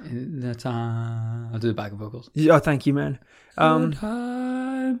time. In the time. I'll do the backup vocals. Oh, thank you, man.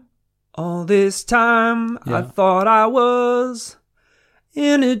 All this time, I thought I was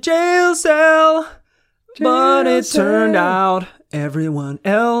in a jail cell, but it turned out everyone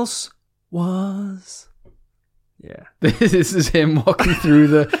else was. Yeah. This is him walking through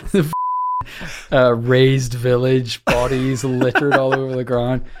the raised village, bodies littered all over the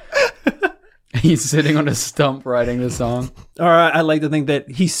ground. He's sitting on a stump writing the song. Or I like to think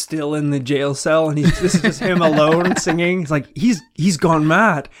that he's still in the jail cell and this is just him alone singing. He's like, he's gone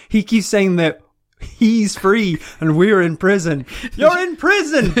mad. He keeps saying that he's free and we're in prison. You're in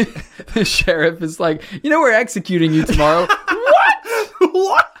prison. The sheriff is like, we're executing you tomorrow.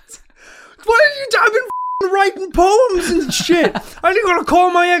 What? What are you doing? I've been writing poems and shit. I didn't want to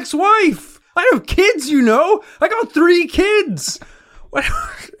call my ex-wife. I have kids, I got 3 kids. What?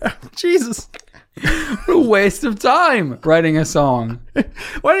 Jesus. What a waste of time writing a song.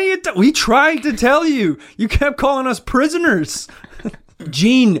 Why don't you? We tried to tell you. You kept calling us prisoners.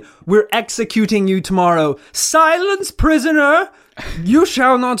 Gene, we're executing you tomorrow. Silence, prisoner. You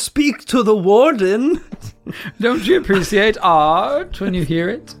shall not speak to the warden. Don't you appreciate art when you hear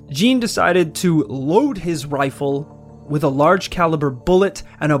it? Gene decided to load his rifle with a large caliber bullet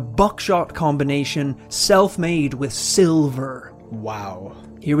and a buckshot combination self-made with silver. Wow.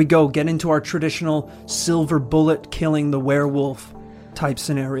 Here we go, get into our traditional silver bullet killing the werewolf type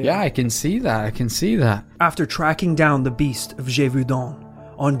scenario. Yeah, I can see that. After tracking down the beast of Gévaudan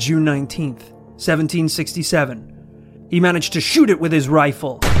on June 19th, 1767, he managed to shoot it with his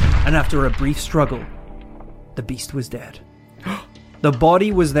rifle, and after a brief struggle, the beast was dead. The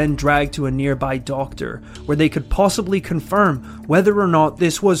body was then dragged to a nearby doctor, where they could possibly confirm whether or not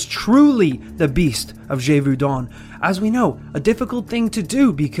this was truly the beast of Gévaudan. As we know, a difficult thing to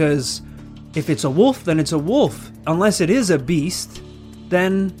do, because if it's a wolf, then it's a wolf. Unless it is a beast,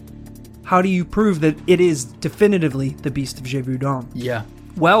 then how do you prove that it is definitively the beast of Gévaudan? Yeah.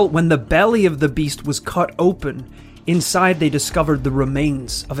 Well, when the belly of the beast was cut open, inside they discovered the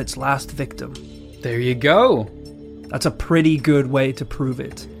remains of its last victim. There you go. That's a pretty good way to prove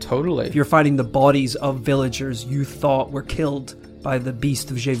it. Totally. If you're finding the bodies of villagers you thought were killed by the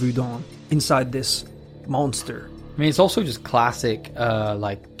beast of Gévaudan inside this monster. I mean, it's also just classic,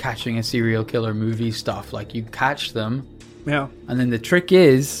 like catching a serial killer movie stuff. Like, you catch them, Yeah. and then the trick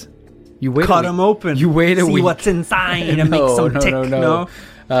is you wait. Cut them open. You wait a see week. what's inside and make some tick. No.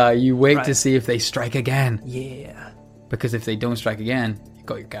 You wait Right. to see if they strike again. Yeah. Because if they don't strike again, you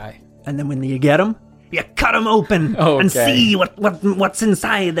got your guy. And then when you get them, you cut them open and see what's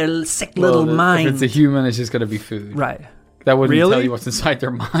inside their sick little mind. If it's a human, it's just going to be food. Right. That wouldn't Really? tell you what's inside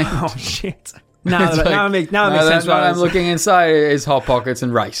their mind. Oh, shit. Now it makes sense. What I'm looking inside is Hot Pockets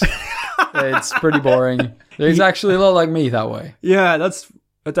and rice. It's pretty boring. There's actually a lot like me that way. Yeah, that's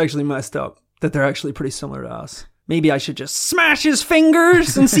actually messed up. That they're actually pretty similar to us. Maybe I should just smash his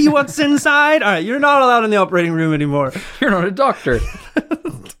fingers and see what's inside. All right, you're not allowed in the operating room anymore. You're not a doctor.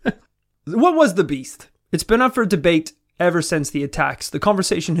 What was the beast? It's been up for debate ever since the attacks. The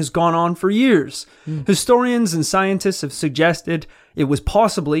conversation has gone on for years. Historians and scientists have suggested it was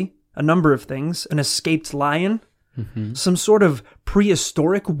possibly a number of things: an escaped lion, some sort of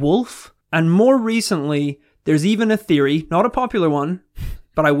prehistoric wolf, and more recently, there's even a theory, not a popular one,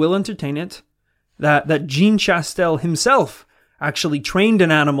 but I will entertain it, that Jean Chastel himself actually trained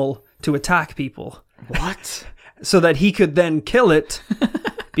an animal to attack people. What? So that he could then kill it,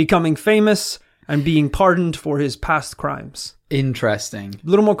 becoming famous and being pardoned for his past crimes. Interesting. A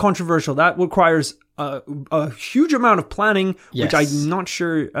little more controversial. That requires a huge amount of planning, Yes. which I'm not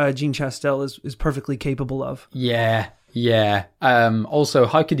sure Jean Chastel is perfectly capable of. Yeah. Also,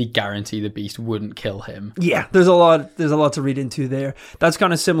 how could he guarantee the beast wouldn't kill him? Yeah, there's a lot to read into there. That's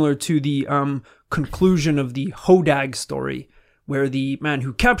kind of similar to the conclusion of the Hodag story, where the man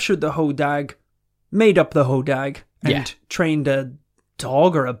who captured the Hodag made up the Hodag and trained a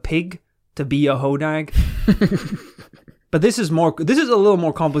dog or a pig to be a Hodag. But this is a little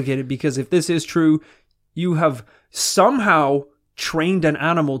more complicated, because if this is true, you have somehow trained an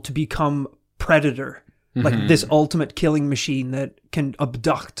animal to become predator. Like this ultimate killing machine that can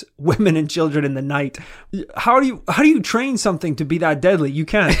abduct women and children in the night. How do you train something to be that deadly? You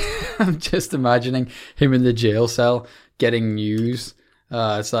can't. I'm just imagining him in the jail cell getting news.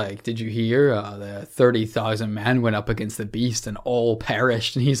 It's like, did you hear? The 30,000 men went up against the beast and all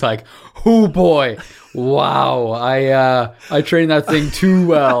perished. And he's like, oh boy, wow, I trained that thing too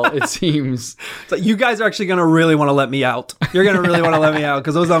well, it seems. It's like, you guys are actually going to really want to let me out. You're going to really want to let me out,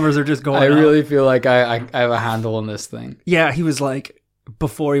 because those numbers are just going I up. really feel like I have a handle on this thing. Yeah, he was like,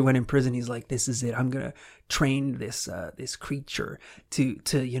 before he went in prison, he's like, this is it. I'm going to trained this creature to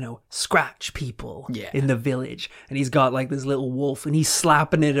scratch people in the village, and he's got like this little wolf, and he's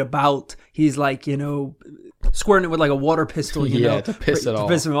slapping it about. He's like squirting it with like a water pistol, to piss it off.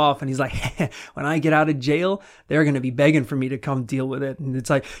 To piss him off, and he's like, when I get out of jail, they're gonna be begging for me to come deal with it. And it's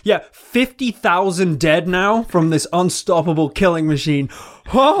like, 50,000 dead now from this unstoppable killing machine.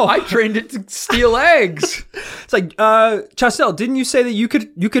 Oh, I trained it to steal eggs. It's like, Chastel, didn't you say that you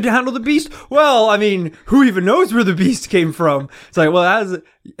could handle the beast? Well, I mean, who even knows where the beast came from? It's like, well, it has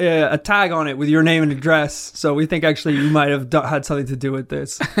a tag on it with your name and address, so we think actually you might have had something to do with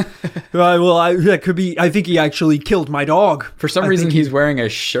this. That could be. I think he actually killed my dog. For some reason, he's wearing a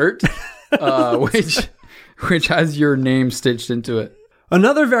shirt, which has your name stitched into it.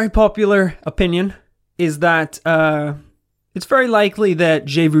 Another very popular opinion is that it's very likely that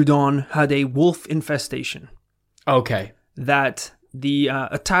Gévaudan had a wolf infestation. Okay. That the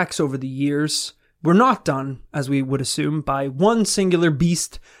attacks over the years were not done, as we would assume, by one singular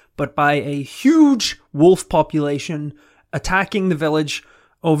beast, but by a huge wolf population attacking the village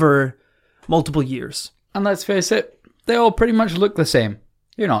over multiple years. And let's face it, they all pretty much look the same.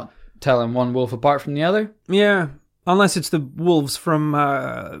 You're not telling one wolf apart from the other. Yeah, unless it's the wolves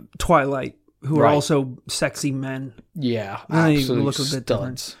from Twilight, who are also sexy men. Yeah, They absolute look a bit studs.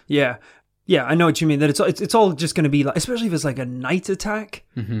 different. Yeah, I know what you mean. That it's all just going to be like, especially if it's like a night attack,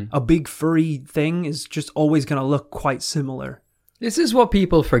 a big furry thing is just always going to look quite similar. This is what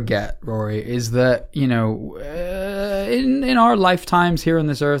people forget, Rory, is that, in our lifetimes here on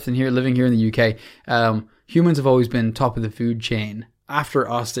this earth and living here in the UK, humans have always been top of the food chain. After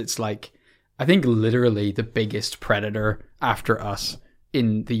us, it's like, I think literally the biggest predator after us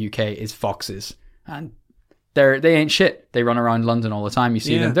in the UK is foxes. And they ain't shit. They run around London all the time. You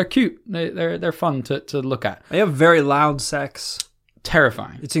see them. They're cute. They're fun to look at. They have very loud sex.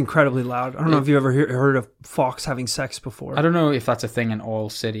 Terrifying. It's incredibly loud. I don't know if you ever heard of fox having sex before. I don't know if that's a thing in all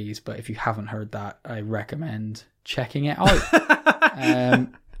cities, but if you haven't heard that, I recommend checking it out.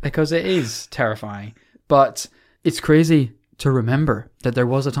 Because it is terrifying. But it's crazy to remember that there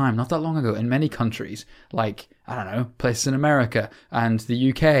was a time not that long ago in many countries, like, I don't know, places in America and the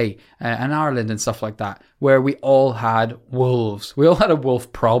UK and Ireland and stuff like that, where we all had wolves. We all had a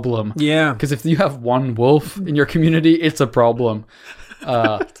wolf problem. Yeah. Because if you have one wolf in your community, it's a problem.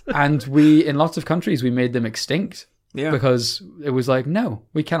 And in lots of countries, we made them extinct. Yeah. Because it was like, no,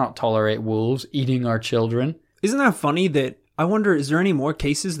 we cannot tolerate wolves eating our children. Isn't that funny that, I wonder, is there any more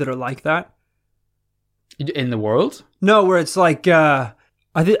cases that are like that? In the world? No, where it's like,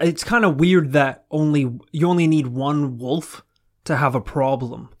 it's kind of weird that you only need one wolf to have a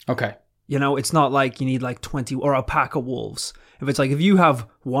problem. Okay. It's not like you need like 20 or a pack of wolves. If it's like, if you have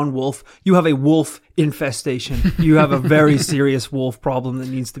one wolf, you have a wolf infestation. You have a very serious wolf problem that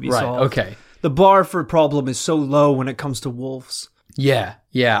needs to be solved. Okay. The bar for problem is so low when it comes to wolves. Yeah,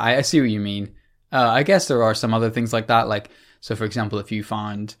 I see what you mean. I guess there are some other things like that. Like, so for example, if you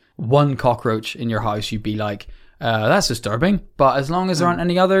found one cockroach in your house, you'd be like, that's disturbing. But as long as there aren't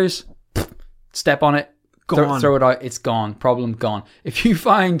any others, step on it, throw it out, it's gone. Problem gone. If you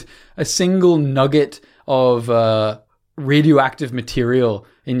find a single nugget of radioactive material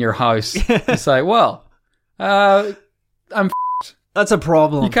in your house, it's like, well, I'm That's a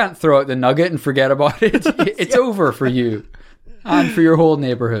problem. You can't throw out the nugget and forget about it. It's over for you and for your whole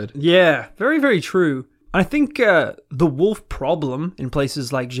neighborhood. Yeah, very, very true. I think the wolf problem in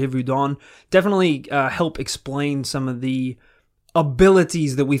places like Gévaudan definitely help explain some of the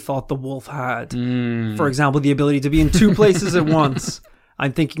abilities that we thought the wolf had. For example, the ability to be in two places at once.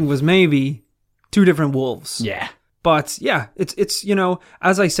 I'm thinking was maybe two different wolves. Yeah. But yeah, it's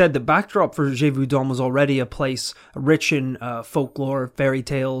as I said, the backdrop for Gévaudan was already a place rich in folklore, fairy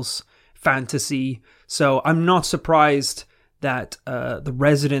tales, fantasy. So I'm not surprised that the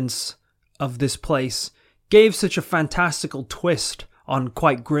residents of this place gave such a fantastical twist on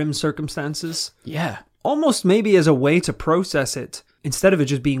quite grim circumstances. Yeah. Almost maybe as a way to process it. Instead of it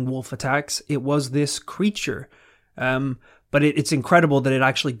just being wolf attacks, it was this creature. But it's incredible that it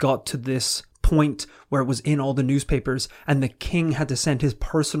actually got to this point where it was in all the newspapers and the king had to send his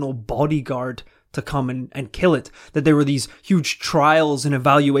personal bodyguard to come and kill it. That there were these huge trials and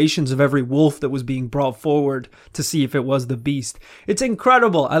evaluations of every wolf that was being brought forward to see if it was the beast. It's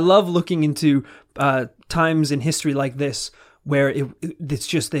incredible. I love looking into times in history like this where it's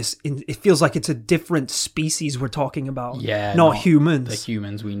just this, it feels like it's a different species we're talking about. Yeah. Not humans. The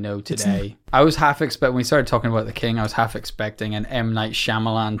humans we know today. I was half expecting, when we started talking about the king, I was half expecting an M. Night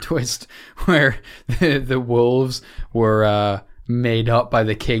Shyamalan twist where the wolves were made up by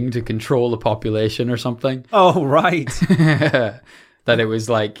the king to control the population or something. Oh, right. That it was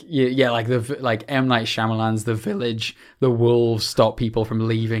like, like M. Night Shyamalan's The Village, the wolves stop people from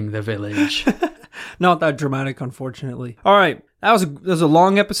leaving the village. Not that dramatic, unfortunately. All right, that was a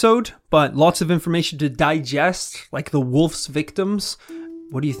long episode, but lots of information to digest, like the wolf's victims.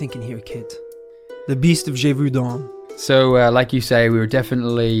 What are you thinking here, kid? The Beast of Gévaudan. So, like you say, we were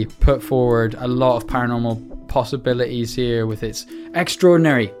definitely put forward a lot of paranormal possibilities here with its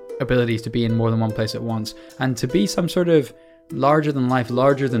extraordinary abilities to be in more than one place at once and to be some sort of larger than life,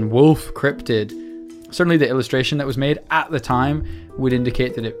 larger than wolf cryptid. Certainly the illustration that was made at the time would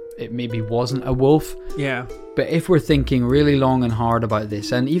indicate that it maybe wasn't a wolf. Yeah. But if we're thinking really long and hard about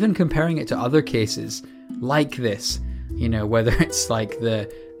this, and even comparing it to other cases like this, you know, whether it's like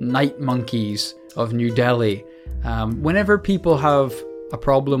the night monkeys of New Delhi, whenever people have a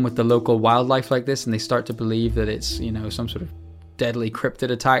problem with the local wildlife like this and they start to believe that it's, you know, some sort of deadly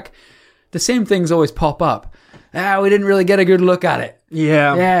cryptid attack, the same things always pop up. We didn't really get a good look at it.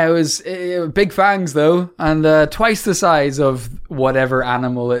 Yeah. Yeah, it was big fangs though, and twice the size of whatever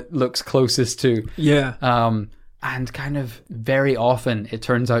animal it looks closest to. Yeah. And kind of very often it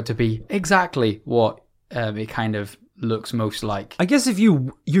turns out to be exactly what it kind of looks most like. I guess if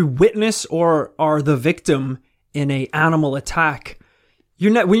you witness or are the victim in a animal attack,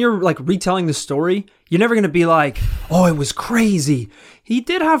 when you're like retelling the story, you're never going to be like, oh, it was crazy. He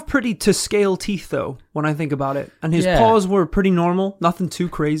did have pretty to scale teeth though, when I think about it. And his paws were pretty normal, nothing too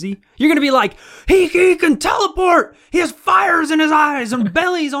crazy. You're going to be like, he can teleport. He has fires in his eyes and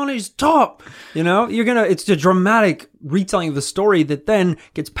bellies on his top. You know, it's a dramatic retelling of the story that then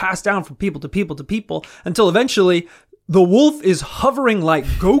gets passed down from people to people to people until eventually the wolf is hovering like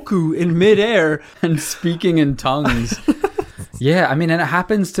Goku in midair and speaking in tongues. Yeah, I mean, and it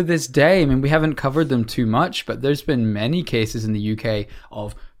happens to this day. I mean, we haven't covered them too much, but there's been many cases in the UK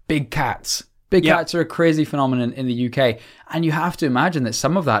of big cats. Big cats are a crazy phenomenon in the UK. And you have to imagine that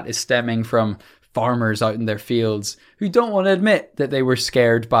some of that is stemming from farmers out in their fields who don't want to admit that they were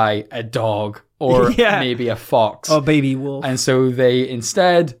scared by a dog or maybe a fox. A baby wolf. And so they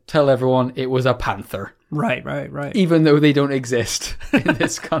instead tell everyone it was a panther. Right. Even though they don't exist in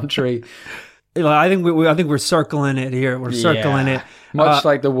this country. I think we're circling it here. We're circling it. Much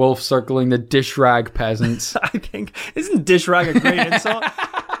like the wolf circling the dish rag peasants. I think, isn't dish rag a great insult?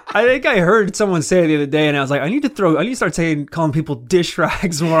 I think I heard someone say it the other day and I was like, I need to start calling people dish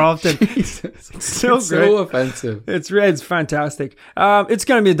rags more often. Jesus. It's so it's great. So offensive. It's fantastic. It's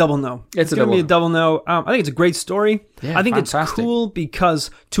going to be a double no. It's going to be a double no. I think it's a great story. Yeah, I think fantastic. It's cool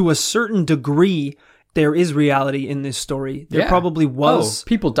because to a certain degree, there is reality in this story. There probably was. Oh,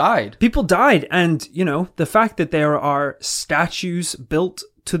 people died. People died. And, you know, the fact that there are statues built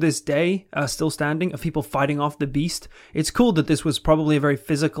to this day, still standing, of people fighting off the beast, it's cool that this was probably a very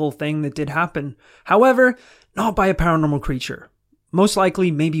physical thing that did happen. However, not by a paranormal creature. Most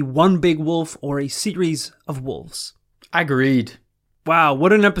likely, maybe one big wolf or a series of wolves. Agreed. Wow,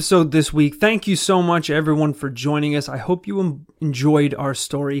 what an episode this week. Thank you so much, everyone, for joining us. I hope you enjoyed our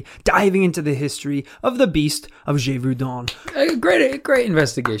story, diving into the history of the Beast of Gévaudan. A great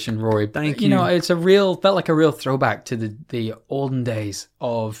investigation, Rory. Thank you. You know, it's felt like a real throwback to the olden days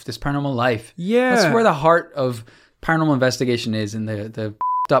of this paranormal life. Yeah. That's where the heart of paranormal investigation is, in the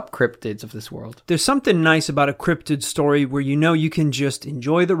up cryptids of this world. There's something nice about a cryptid story where you know you can just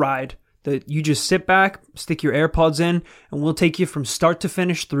enjoy the ride. That you just sit back, stick your AirPods in, and we'll take you from start to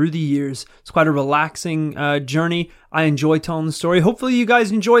finish through the years. It's quite a relaxing journey. I enjoy telling the story. Hopefully you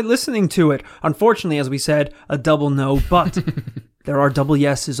guys enjoyed listening to it. Unfortunately, as we said, a double no, but there are double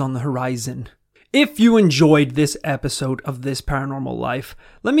yeses on the horizon. If you enjoyed this episode of This Paranormal Life,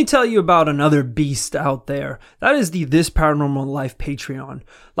 let me tell you about another beast out there. That is the This Paranormal Life Patreon.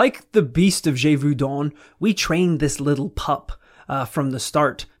 Like the Beast of Gévaudan, we trained this little pup from the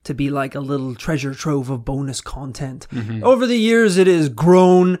start to be like a little treasure trove of bonus content. Mm-hmm. Over the years, it has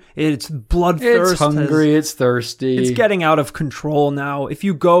grown. It's bloodthirst. It's hungry. It's thirsty. It's getting out of control now. If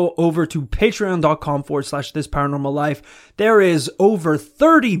you go over to patreon.com/This Paranormal Life, there is over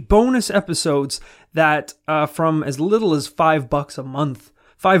 30 bonus episodes that from as little as $5 a month,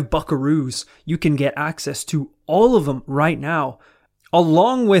 $5 buckaroos, you can get access to all of them right now,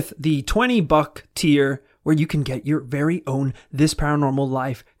 along with the $20 tier, where you can get your very own This Paranormal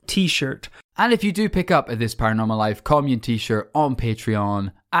Life t-shirt. And if you do pick up a This Paranormal Life commune t-shirt on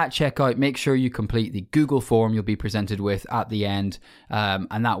Patreon, at checkout, make sure you complete the Google form you'll be presented with at the end.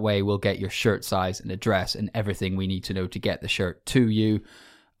 And that way we'll get your shirt size and address and everything we need to know to get the shirt to you.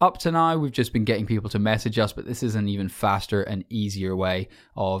 Up to now, we've just been getting people to message us, but this is an even faster and easier way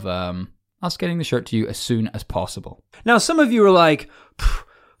of us getting the shirt to you as soon as possible. Now, some of you are like,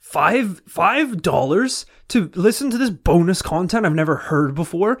 $5 to listen to this bonus content I've never heard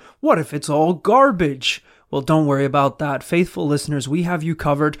before? What if it's all garbage? Well, don't worry about that. Faithful listeners, we have you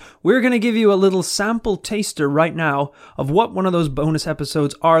covered. We're going to give you a little sample taster right now of what one of those bonus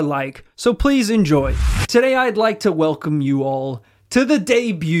episodes are like. So please enjoy. Today, I'd like to welcome you all to the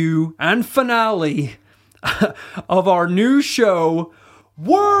debut and finale of our new show,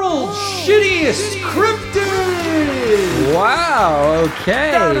 World's Shittiest Cryptid! Wow,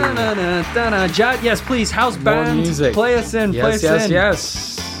 okay. Jad, yes, please, house band. More music. Play us in, play us in.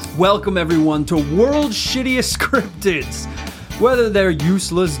 Yes. Welcome everyone to World's Shittiest Cryptids. Whether they're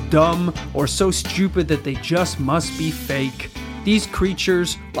useless, dumb, or so stupid that they just must be fake, these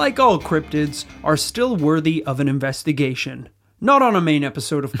creatures, like all cryptids, are still worthy of an investigation. Not on a main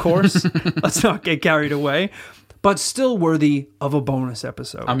episode, of course. Let's not get carried away. But still worthy of a bonus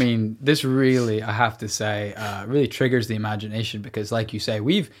episode. I mean, this really, I have to say, really triggers the imagination because, like you say,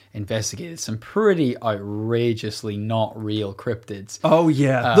 we've investigated some pretty outrageously not real cryptids. Oh,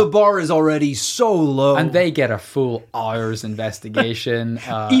 yeah. The bar is already so low. And they get a full hour's investigation.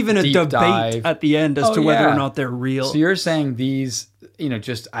 Even a deep debate dive at the end as to whether or not they're real. So you're saying these,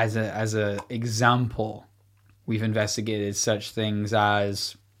 just as a example, we've investigated such things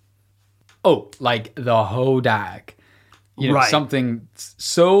as... like the Hodag. Right. Something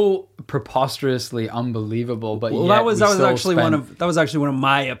so preposterously unbelievable, but yet that was actually one of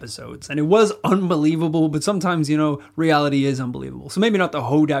my episodes, and it was unbelievable. But sometimes reality is unbelievable. So maybe not the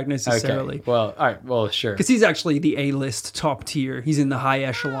Hodag necessarily. Okay. Well, all right. Well, sure. Because he's actually the A-list top tier. He's in the high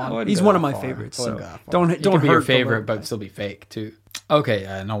echelon. He's one of my favorites. So don't be your hurt favorite, but still be fake too. Okay,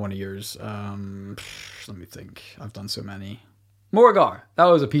 not one of yours. Let me think. I've done so many. Morgar, that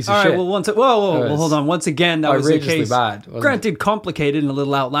was a piece of shit. All right, well, hold on. Once again, that was the case. Bad, Granted, complicated and a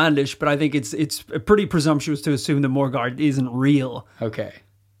little outlandish, but I think it's pretty presumptuous to assume that Morgar isn't real. Okay.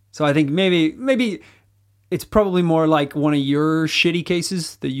 So I think maybe it's probably more like one of your shitty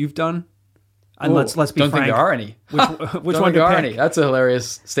cases that you've done. And let's be frank. Don't think there are any. Which one to pick? That's a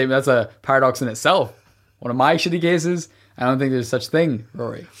hilarious statement. That's a paradox in itself. One of my shitty cases. I don't think there's such thing,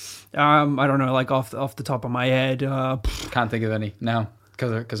 Rory. I don't know, like off the top of my head. Can't think of any. No,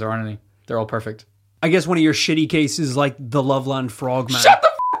 because there aren't any. They're all perfect. I guess one of your shitty cases, like the Loveland Frogman. Shut the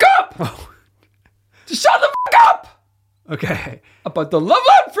fuck up! Just shut the fuck up! Okay. About the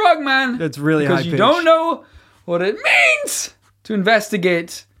Loveland Frogman. That's really high pitch. Because you don't know what it means to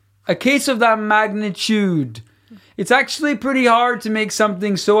investigate a case of that magnitude. It's actually pretty hard to make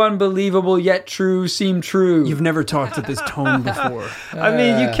something so unbelievable yet true seem true. You've never talked at this tone before. I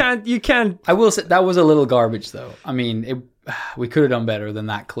mean, you can't. I will say that was a little garbage, though. I mean, we could have done better than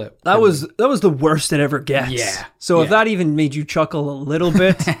that clip. That was the worst it ever gets. Yeah. So if that even made you chuckle a little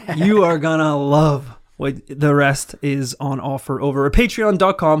bit, you are gonna love what the rest is on offer over at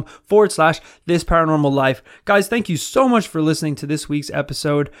patreon.com/This Paranormal Life. Guys, thank you so much for listening to this week's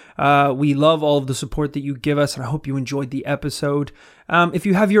episode. We love all of the support that you give us, and I hope you enjoyed the episode. If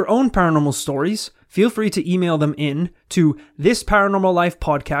you have your own paranormal stories, feel free to email them in to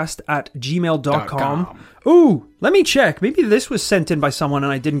thisparanormallifepodcast@gmail.com. Ooh, let me check. Maybe this was sent in by someone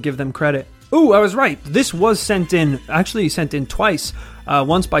and I didn't give them credit. Ooh, I was right. This was sent in twice.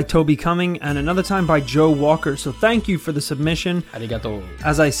 Once by Toby Cumming and another time by Joe Walker. So thank you for the submission. Arigato.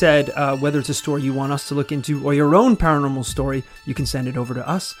 As I said, whether it's a story you want us to look into or your own paranormal story, you can send it over to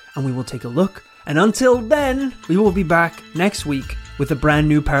us and we will take a look. And until then, we will be back next week with a brand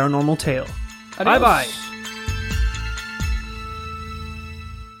new paranormal tale. Adios. Bye-bye.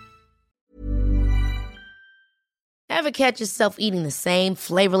 Ever catch yourself eating the same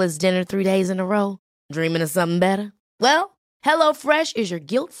flavorless dinner 3 days in a row? Dreaming of something better? Well, HelloFresh is your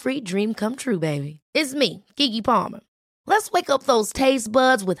guilt-free dream come true, baby. It's me, Keke Palmer. Let's wake up those taste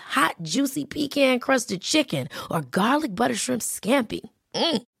buds with hot, juicy pecan-crusted chicken or garlic butter shrimp scampi.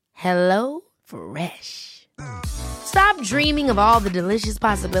 Hello Fresh. Stop dreaming of all the delicious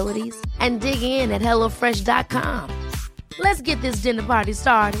possibilities and dig in at HelloFresh.com. Let's get this dinner party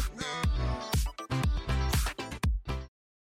started.